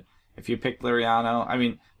pretty good. If you picked Liriano, I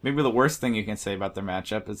mean, maybe the worst thing you can say about their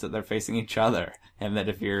matchup is that they're facing each other, and that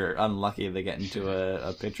if you're unlucky, they get into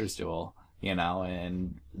a pitcher's duel,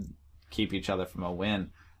 and keep each other from a win.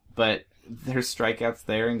 But there's strikeouts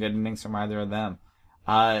there and good innings from either of them.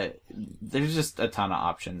 There's just a ton of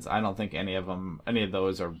options. I don't think any of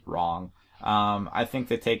those are wrong. I think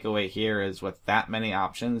the takeaway here is with that many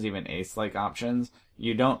options, even ace-like options,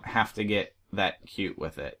 you don't have to get that cute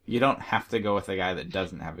with it. You don't have to go with a guy that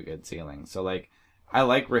doesn't have a good ceiling. So, I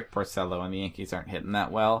like Rick Porcello, and the Yankees aren't hitting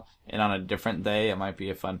that well, and on a different day, it might be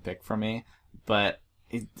a fun pick for me, but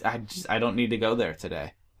I don't need to go there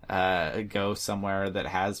today. Go somewhere that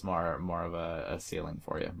has more of a ceiling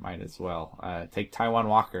for you. Might as well. Take Taijuan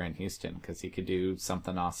Walker in Houston, because he could do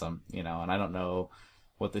something awesome, and I don't know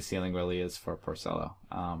what the ceiling really is for Porcello.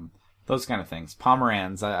 Those kind of things.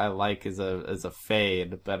 Pomeranz I like as a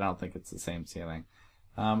fade, but I don't think it's the same ceiling.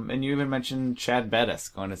 And you even mentioned Chad Bettis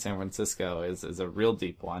going to San Francisco is a real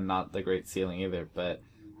deep one, not the great ceiling either, but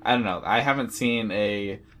I don't know. I haven't seen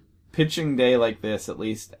a pitching day like this, at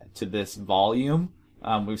least to this volume.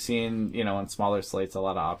 We've seen, on smaller slates, a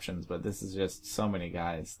lot of options, but this is just so many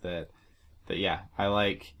guys that yeah, I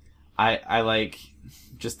like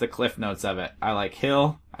just the cliff notes of it. I like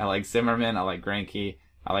Hill, I like Zimmermann, I like Greinke,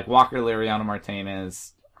 I like Walker, Liriano,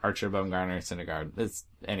 Martinez, Archer, Bumgarner, Syndergaard. It's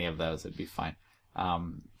any of those, it'd be fine.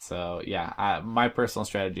 So yeah, my personal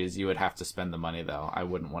strategy is you would have to spend the money though. I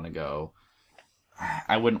wouldn't want to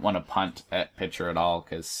punt at pitcher at all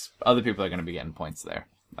because other people are going to be getting points there,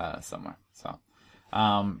 somewhere. So,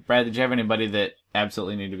 Brad, did you have anybody that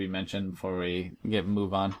absolutely need to be mentioned before we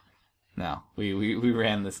move on? No, we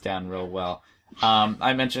ran this down real well.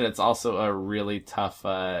 I mentioned it's also a really tough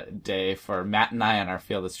day for Matt and I on our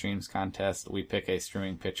Field of Streams contest. We pick a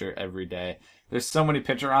streaming pitcher every day. There's so many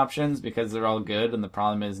pitcher options because they're all good, and the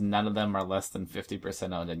problem is none of them are less than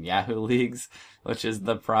 50% owned in Yahoo leagues, which is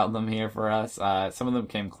the problem here for us. Some of them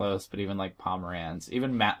came close, but even like Pomeranz,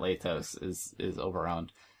 even Matt Latos is overowned.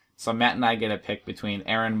 So Matt and I get a pick between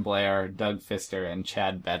Aaron Blair, Doug Fister, and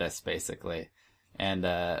Chad Bettis, basically. And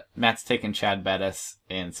Matt's taking Chad Bettis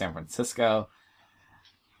in San Francisco.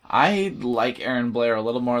 I like Aaron Blair a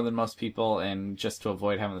little more than most people, and just to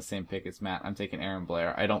avoid having the same pick as Matt, I'm taking Aaron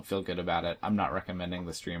Blair. I don't feel good about it. I'm not recommending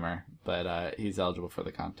the streamer, but he's eligible for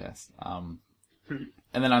the contest. And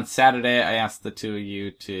then on Saturday, I asked the two of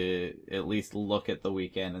you to at least look at the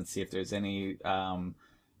weekend and see if there's any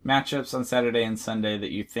matchups on Saturday and Sunday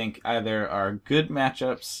that you think either are good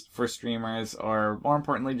matchups for streamers or, more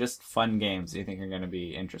importantly, just fun games that you think are going to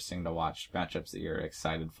be interesting to watch, matchups that you're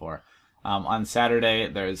excited for. On Saturday,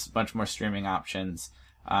 there's much more streaming options.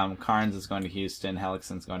 Carnes is going to Houston,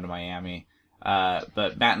 Hellickson's going to Miami.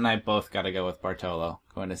 But Matt and I both got to go with Bartolo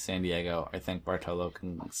going to San Diego. I think Bartolo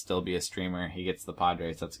can still be a streamer. He gets the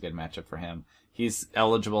Padres. That's a good matchup for him. He's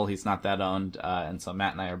eligible. He's not that owned. And so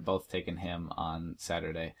Matt and I are both taking him on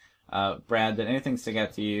Saturday. Brad, did anything stick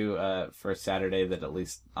out to you for Saturday that at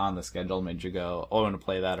least on the schedule made you go, oh, I want to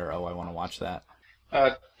play that, or oh, I want to watch that?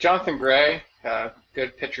 Jonathan Gray,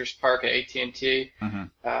 good pitcher's park at AT&T.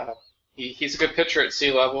 Mm-hmm. He's a good pitcher at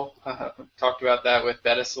sea level. Talked about that with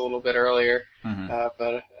Bettis a little bit earlier. Mm-hmm.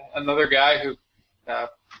 But another guy who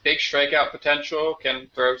big strikeout potential, can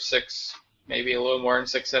throw 6, maybe a little more in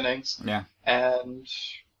 6 innings. Yeah. And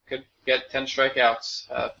could get 10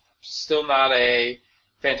 strikeouts. Still not a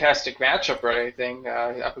fantastic matchup or anything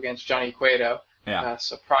up against Johnny Cueto. Yeah.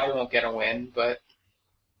 So probably won't get a win, but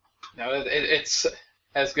it's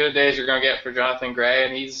as good a day as you're going to get for Jonathan Gray,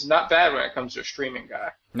 and he's not bad when it comes to a streaming guy.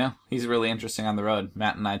 No, he's really interesting on the road.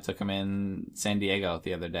 Matt and I took him in San Diego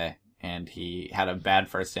the other day, and he had a bad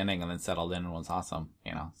first inning and then settled in and was awesome.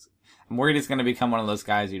 I'm worried he's going to become one of those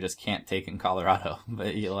guys you just can't take in Colorado,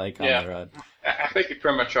 but you like on the road. I think he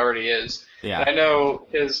pretty much already is. Yeah. And I know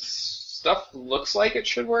his stuff looks like it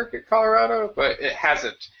should work at Colorado, but it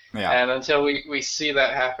hasn't. Yeah. And until we see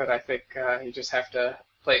that happen, I think you just have to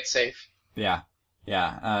play it safe. Yeah.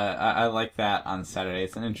 Yeah. I like that on Saturday.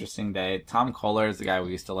 It's an interesting day. Tom Kohler is the guy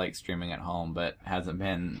we used to like streaming at home, but hasn't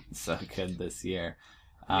been so good this year.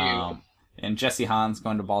 And Jesse Hahn's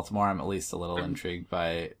going to Baltimore. I'm at least a little intrigued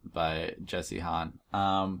by Jesse Hahn.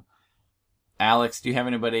 Alex, do you have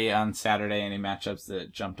anybody on Saturday, any matchups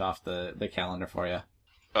that jumped off the calendar for you?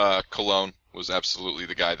 Cologne was absolutely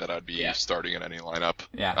the guy that I'd be starting in any lineup.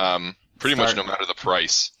 Yeah. Pretty much no matter the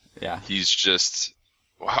price. Yeah. He's just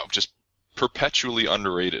perpetually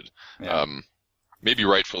underrated. Yeah. Maybe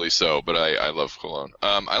rightfully so, but I love Cologne.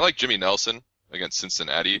 I like Jimmy Nelson against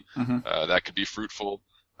Cincinnati. Mm-hmm. That could be fruitful.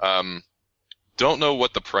 Don't know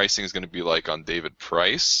what the pricing is going to be like on David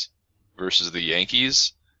Price versus the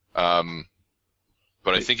Yankees.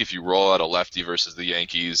 But I think if you roll out a lefty versus the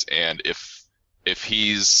Yankees, and if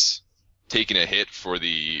he's taking a hit for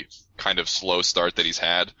the kind of slow start that he's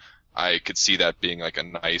had, I could see that being like a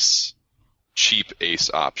nice, cheap ace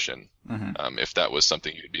option. Mm-hmm. If that was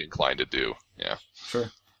something you'd be inclined to do. Yeah. Sure.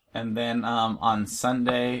 And then on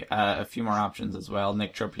Sunday, a few more options as well.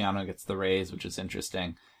 Nick Tropiano gets the Rays, which is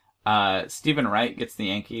interesting. Stephen Wright gets the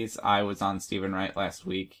Yankees. I was on Stephen Wright last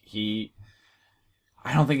week.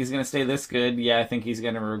 I don't think he's going to stay this good. Yeah, I think he's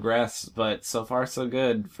going to regress, but so far so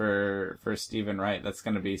good for Stephen Wright. That's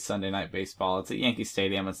going to be Sunday Night Baseball. It's at Yankee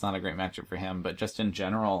Stadium. It's not a great matchup for him, but just in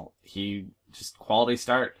general, he just quality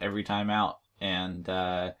start every time out. And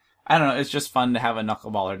I don't know, it's just fun to have a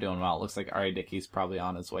knuckleballer doing well. It looks like Ari Dickey's probably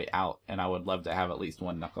on his way out, and I would love to have at least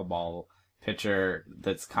one knuckleball pitcher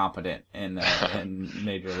that's competent in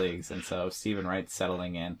major leagues. And so Stephen Wright's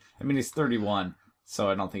settling in. I mean, he's 31. So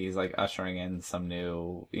I don't think he's like ushering in some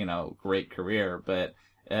new, great career, but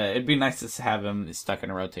it'd be nice to have him stuck in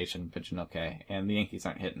a rotation, pitching okay. And the Yankees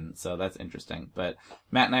aren't hitting, so that's interesting. But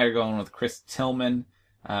Matt and I are going with Chris Tillman,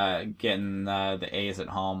 getting the A's at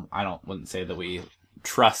home. Wouldn't say that we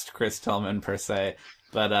trust Chris Tillman per se,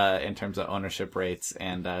 but in terms of ownership rates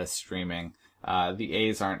and streaming, the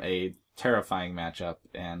A's aren't a terrifying matchup,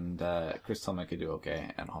 and Chris Tillman could do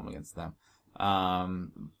okay at home against them.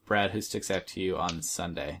 Brad, who sticks out to you on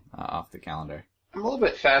Sunday off the calendar? I'm a little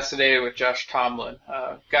bit fascinated with Josh Tomlin,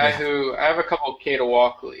 guy who I have a couple of K to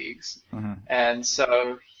walk leagues, and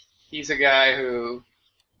so he's a guy who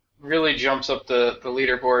really jumps up the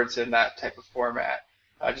leaderboards in that type of format,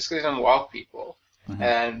 just because he doesn't walk people,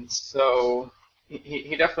 and so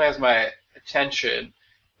he definitely has my attention,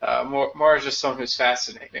 more as just someone who's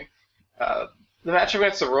fascinating. The matchup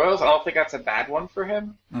against the Royals, I don't think that's a bad one for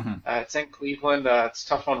him. It's in Cleveland. It's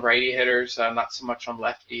tough on righty hitters, not so much on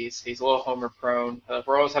lefties. He's a little homer prone. The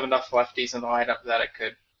Royals have enough lefties in the lineup that it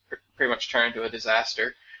could pretty much turn into a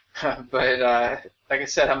disaster. But like I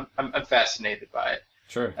said, I'm fascinated by it.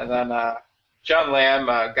 Sure. And then John Lamb,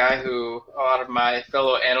 a guy who a lot of my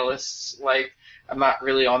fellow analysts like. I'm not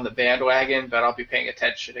really on the bandwagon, but I'll be paying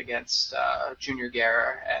attention against Junior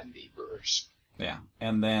Guerra and the Brewers. Yeah.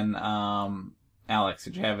 And then Alex,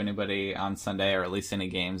 did you have anybody on Sunday, or at least any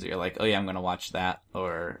games that you're like, oh yeah, I'm going to watch that,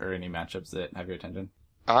 or any matchups that have your attention?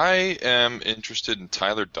 I am interested in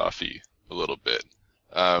Tyler Duffy a little bit.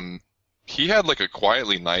 He had like a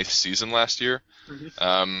quietly nice season last year.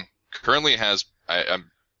 Currently has,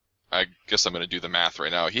 I guess I'm going to do the math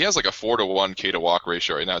right now. He has like a 4-to-1 K to walk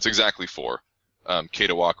ratio right now. It's exactly 4 K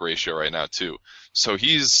to walk ratio right now too. So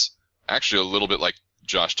he's actually a little bit like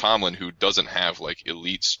Josh Tomlin, who doesn't have like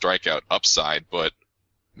elite strikeout upside, but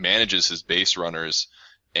manages his base runners,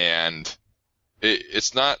 and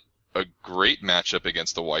it's not a great matchup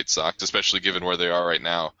against the White Sox, especially given where they are right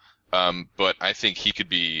now. But I think he could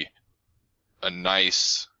be a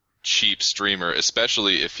nice, cheap streamer,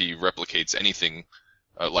 especially if he replicates anything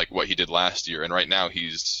like what he did last year. And right now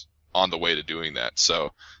he's on the way to doing that.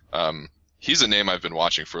 So he's a name I've been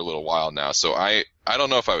watching for a little while now. So I don't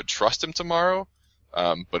know if I would trust him tomorrow.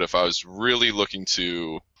 But if I was really looking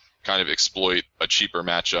to kind of exploit a cheaper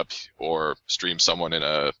matchup or stream someone in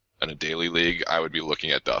a daily league, I would be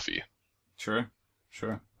looking at Duffy. Sure.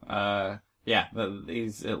 Yeah,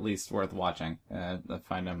 he's at least worth watching. I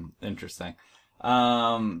find him interesting.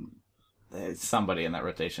 Somebody in that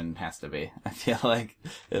rotation has to be. I feel like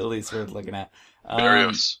at least worth looking at.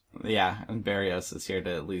 Barrios. Yeah, and Barrios is here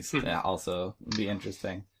to at least also be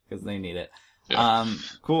interesting because they need it. Yeah.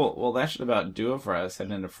 Cool. Well, that should about do it for us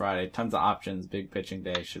heading into Friday. Tons of options. Big pitching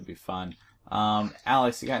day. Should be fun.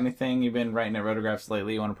 Alex, you got anything you've been writing at Rotographs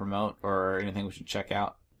lately you want to promote, or anything we should check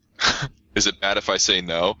out? Is it bad if I say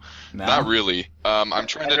no? No? Not really. I'm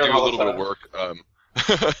trying to do a little bit of work.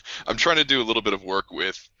 I'm trying to do a little bit of work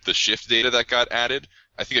with the shift data that got added.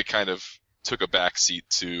 I think it kind of took a backseat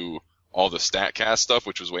to all the StatCast stuff,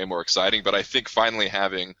 which was way more exciting. But I think finally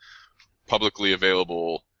having publicly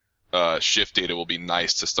available shift data will be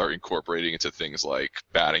nice to start incorporating into things like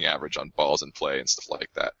batting average on balls in play and stuff like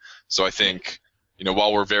that. So I think,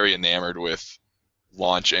 while we're very enamored with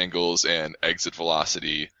launch angles and exit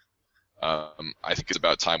velocity, I think it's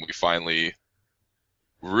about time we finally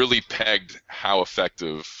really pegged how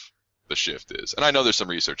effective the shift is. And I know there's some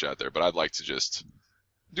research out there, but I'd like to just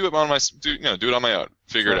do it on my own,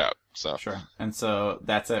 figure it out. So sure. And so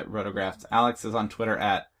that's at Rotographs. Alex is on Twitter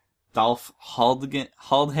at Dolph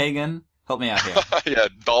Haldhagen. Help me out here. Yeah,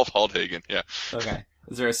 Dolph Haldhagen. Yeah. Okay.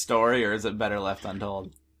 Is there a story, or is it better left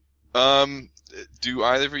untold? Are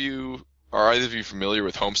either of you familiar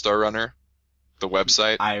with Homestar Runner, the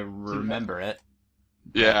website? I remember it.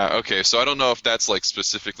 Yeah, okay, so I don't know if that's like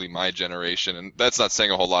specifically my generation, and that's not saying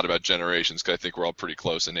a whole lot about generations because I think we're all pretty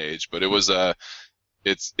close in age, but it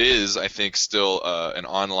is I think still an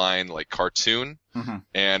online like cartoon,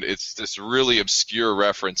 and it's this really obscure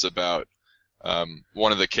reference about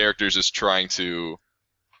one of the characters is trying to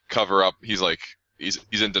cover up. He's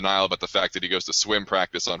in denial about the fact that he goes to swim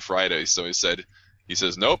practice on Friday, so he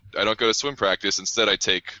says, nope, I don't go to swim practice. Instead, I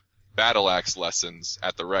take battle axe lessons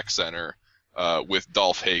at the rec center with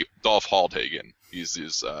Dolph Haldhagen. He's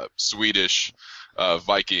his Swedish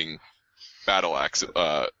Viking battle axe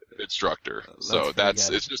instructor. So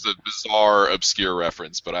it's just a bizarre, obscure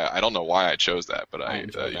reference, but I don't know why I chose that, but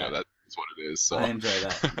that's what it is. So. I enjoy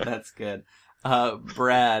that. That's good.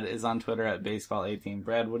 Brad is on Twitter at baseball18.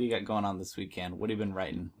 Brad, what do you got going on this weekend? What have you been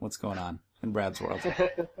writing? What's going on in Brad's world?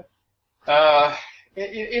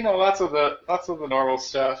 Lots of the normal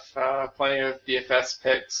stuff. Plenty of DFS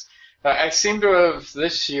picks. I seem to have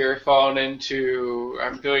this year fallen into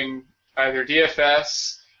I'm doing either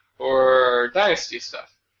DFS or Dynasty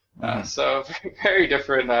stuff. So very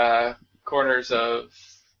different corners of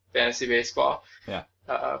fantasy baseball. Yeah.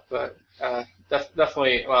 But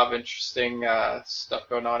definitely a lot of interesting stuff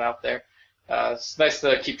going on out there. It's nice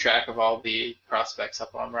to keep track of all the prospects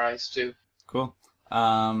up on Rise too. Cool.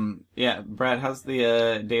 Brad, how's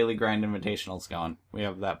the Daily Grind Invitationals going? We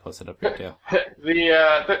have that posted up here too.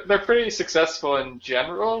 They're pretty successful in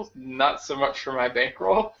general, not so much for my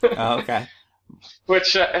bankroll. Oh, okay.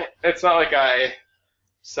 Which it's not like I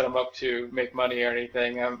set them up to make money or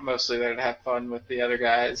anything. I'm mostly there to have fun with the other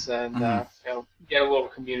guys and get a little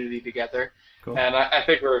community together. Cool. And I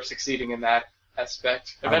think we're succeeding in that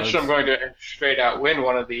aspect. Eventually, I'm going to straight out win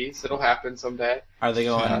one of these. It'll happen someday. Are they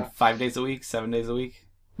going 5 days a week, 7 days a week?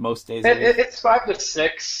 Most days a week? It's 5 to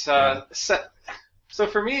 6. So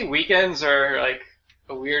for me, weekends are like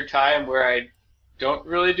a weird time where I don't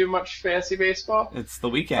really do much fantasy baseball. It's the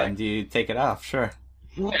weekend. You take it off, sure.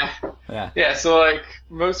 Yeah, so like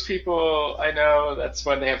most people I know, that's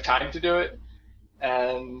when they have time to do it.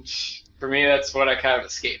 And for me, that's what I kind of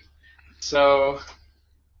escape. So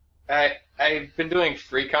I've been doing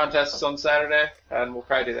free contests on Saturday, and we'll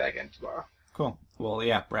probably do that again tomorrow. Cool. Well,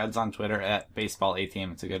 yeah, Brad's on Twitter at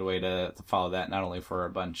baseball18. It's a good way to follow that, not only for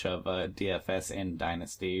a bunch of DFS and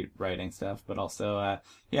Dynasty writing stuff, but also,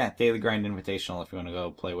 Daily Grind Invitational if you want to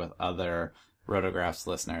go play with other Rotographs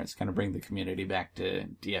listeners. Kind of bring the community back to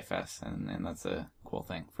DFS, and that's a cool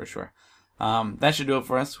thing for sure. That should do it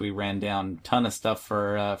for us. We ran down a ton of stuff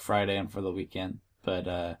for Friday and for the weekend.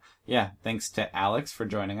 But, thanks to Alex for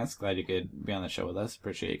joining us. Glad you could be on the show with us.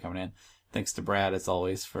 Appreciate you coming in. Thanks to Brad, as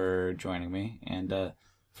always, for joining me. And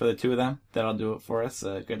for the two of them, that'll do it for us.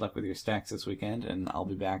 Good luck with your stacks this weekend, and I'll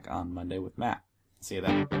be back on Monday with Matt. See you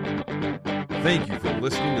then. Thank you for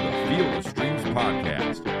listening to the Field of Streams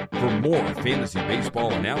podcast. For more fantasy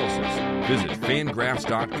baseball analysis, visit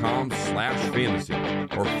fangraphs.com/fantasy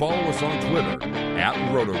or follow us on Twitter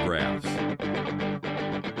 @Rotographs.